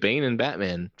 Because he was Bane in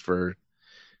Batman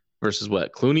versus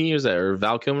what, Clooney or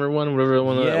Val Kilmer one, whatever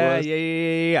one that was.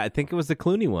 Yeah. I think it was the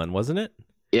Clooney one, wasn't it?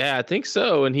 Yeah, I think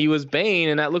so. And he was Bane,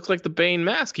 and that looks like the Bane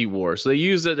mask he wore. So they're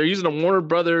using a Warner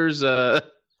Brothers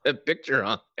picture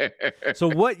on there. So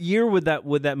what year would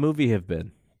that movie have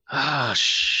been? Ah,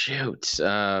 shoot,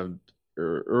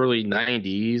 early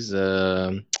 90s. Is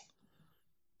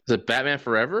it Batman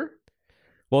Forever?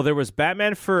 Well, there was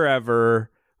Batman Forever,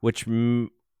 which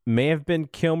may have been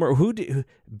Kilmer.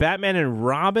 Batman and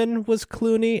Robin was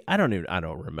Clooney? I don't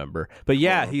remember. But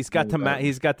yeah, he's got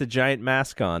the giant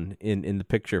mask on in the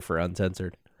picture for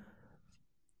Uncensored.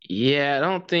 Yeah, I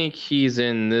don't think he's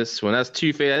in this one. That's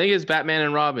Two-Face. I think it's Batman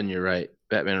and Robin. You're right,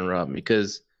 Batman and Robin,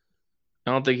 because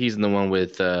I don't think he's in the one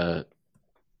with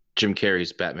Jim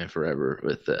Carrey's Batman Forever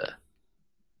with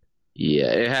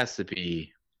yeah, it has to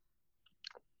be.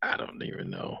 I don't even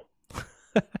know.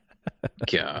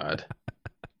 God.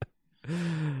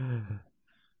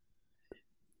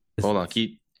 Hold on,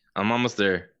 I'm almost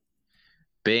there.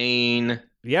 Bane.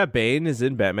 Yeah, Bane is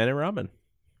in Batman and Robin.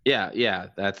 Yeah,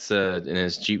 that's and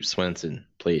his Jeep Swenson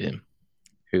played him.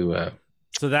 Who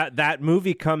So that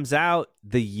movie comes out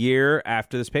the year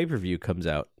after this pay-per-view comes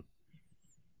out.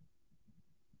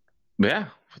 Yeah,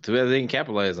 too bad they didn't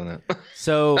capitalize on it.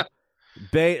 So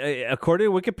according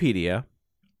to Wikipedia,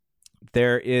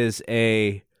 there is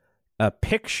a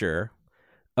picture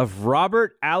of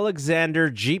Robert Alexander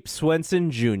Jeep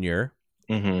Swenson Jr.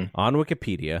 On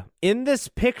Wikipedia. In this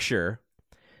picture,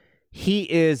 he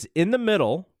is in the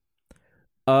middle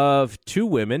of two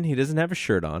women. He doesn't have a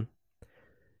shirt on.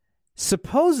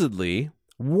 Supposedly,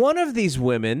 one of these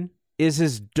women is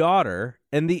his daughter,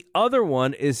 and the other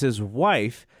one is his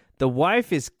wife. The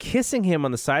wife is kissing him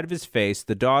on the side of his face.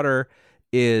 The daughter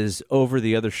is over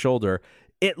the other shoulder.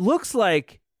 It looks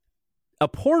like a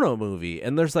porno movie,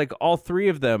 and there's like all three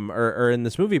of them are in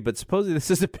this movie, but supposedly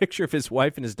this is a picture of his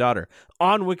wife and his daughter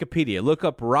on Wikipedia. Look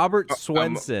up Robert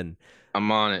Swenson.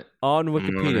 I'm on it. On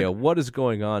Wikipedia. What is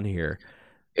going on here?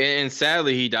 And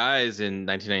sadly, he dies in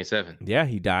 1997. Yeah,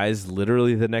 he dies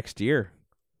literally the next year.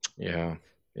 Yeah.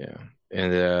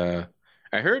 And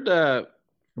I heard, if I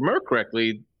remember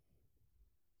correctly,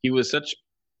 he was such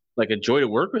like a joy to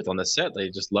work with on the set. They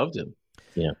just loved him.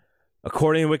 Yeah.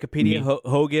 According to Wikipedia,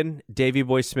 Hogan, Davey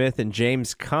Boy Smith, and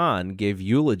James Caan gave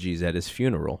eulogies at his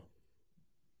funeral.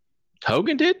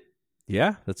 Hogan did?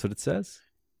 Yeah, that's what it says.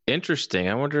 Interesting.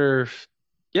 I wonder if...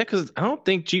 Yeah, because I don't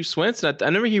think Chief Swenson... I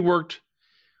remember he worked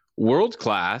World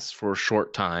Class for a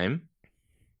short time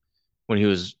when he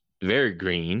was very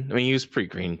green. I mean, he was pretty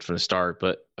green from the start,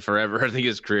 but forever, I think,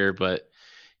 his career. But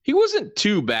he wasn't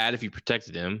too bad if you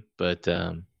protected him. But,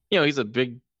 he's a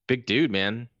big dude,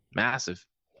 man. Massive.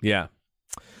 Yeah.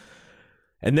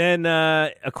 And then,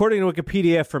 according to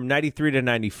Wikipedia, from 93 to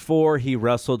 94, he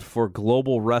wrestled for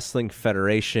Global Wrestling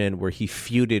Federation, where he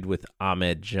feuded with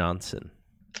Ahmed Johnson.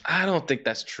 I don't think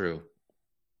that's true.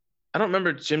 I don't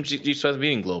remember Jim G. Swenson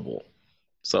being global.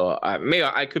 So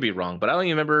I could be wrong, but I don't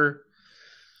even remember.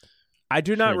 I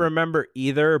do not remember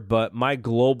either, but my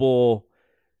global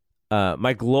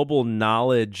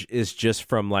knowledge is just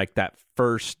from like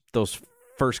those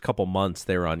first couple months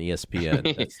they were on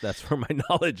ESPN. That's where my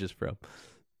knowledge is from.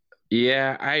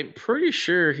 Yeah, I'm pretty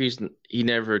sure he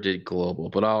never did global,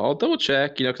 but I'll double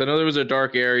check. Because I know there was a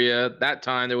dark area that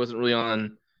time. There wasn't really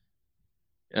on.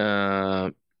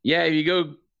 If you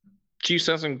go Chief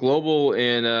Swenson Global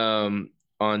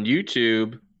on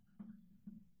YouTube,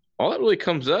 all that really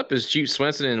comes up is Chief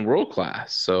Swenson in World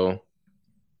Class. So,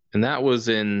 and that was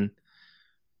in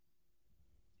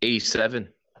 87.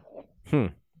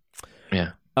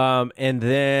 Yeah. And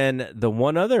then the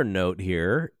one other note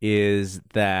here is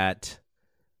that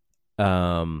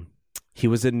he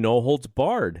was in No Holds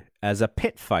Barred as a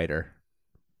pit fighter.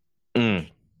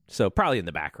 So probably in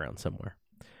the background somewhere.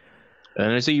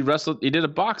 And I see he did a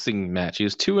boxing match. He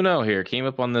was 2-0 here. Came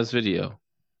up on this video.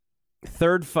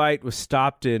 Third fight was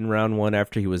stopped in round 1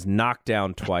 after he was knocked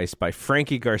down twice by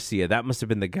Frankie Garcia. That must have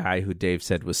been the guy who Dave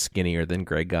said was skinnier than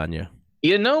Greg Gagne.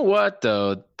 You know what,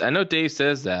 though? I know Dave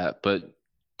says that, but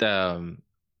Gagne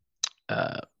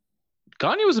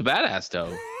was a badass,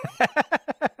 though.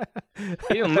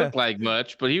 He didn't look like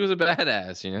much, but he was a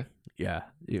badass, Yeah,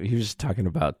 he was just talking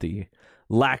about the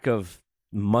lack of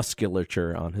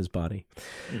musculature on his body.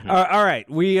 Mm-hmm. All right,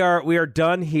 we are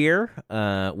done here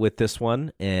with this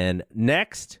one, and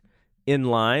next in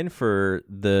line for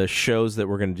the shows that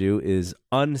we're going to do is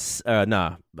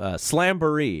Slamboree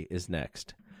is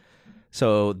next.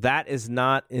 So that is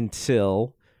not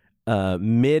until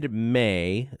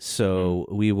mid-May. So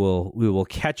we will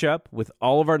catch up with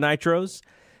all of our Nitros,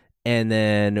 and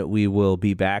then we will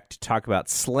be back to talk about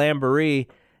Slamboree.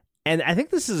 And I think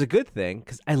this is a good thing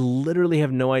because I literally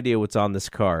have no idea what's on this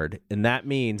card. And that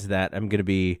means that I'm going to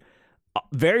be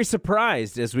very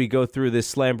surprised as we go through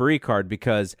this Slamboree card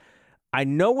because I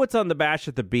know what's on the Bash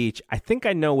at the Beach. I think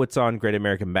I know what's on Great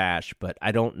American Bash, but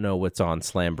I don't know what's on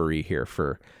Slamboree here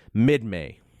for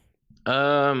mid-May.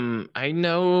 I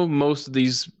know most of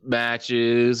these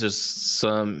matches. There's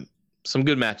some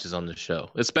good matches on the show.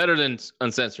 It's better than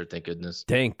Uncensored, thank goodness.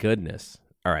 Thank goodness.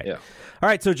 All right. Yeah. All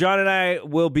right. So John and I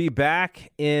will be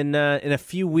back in a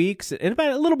few weeks, in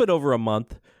about a little bit over a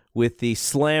month, with the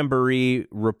Slamboree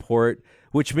report,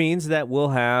 which means that we'll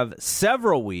have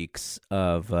several weeks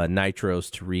of Nitros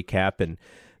to recap, and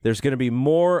there's going to be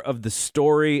more of the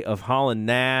story of Holland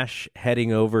Nash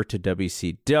heading over to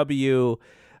WCW.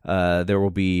 There will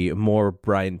be more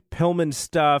Brian Pillman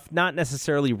stuff, not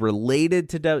necessarily related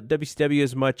to WCW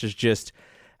as much as just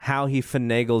how he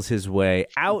finagles his way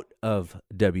out of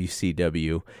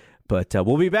WCW. But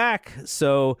we'll be back.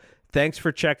 So thanks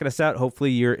for checking us out. Hopefully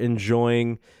you're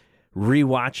enjoying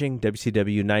rewatching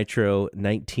WCW Nitro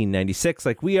 1996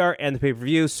 like we are, and the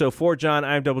pay-per-view. So for John,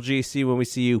 I'm Double G. See you when we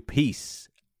see you. Peace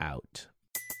out.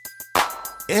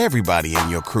 Everybody in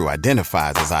your crew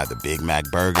identifies as either Big Mac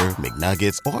Burger,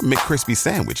 McNuggets, or McCrispy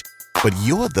Sandwich. But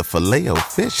you're the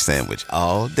Filet-O-Fish Sandwich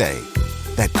all day.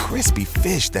 That crispy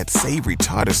fish, that savory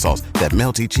tartar sauce, that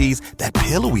melty cheese, that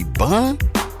pillowy bun.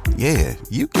 Yeah,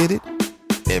 you get it.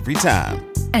 Every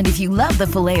time. And if you love the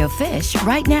Filet-O-Fish,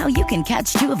 right now you can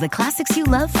catch 2 of the classics you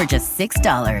love for just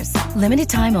 $6. Limited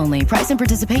time only. Price and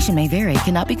participation may vary.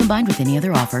 Cannot be combined with any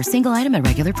other offer. Single item at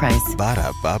regular price.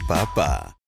 Ba-da-ba-ba-ba.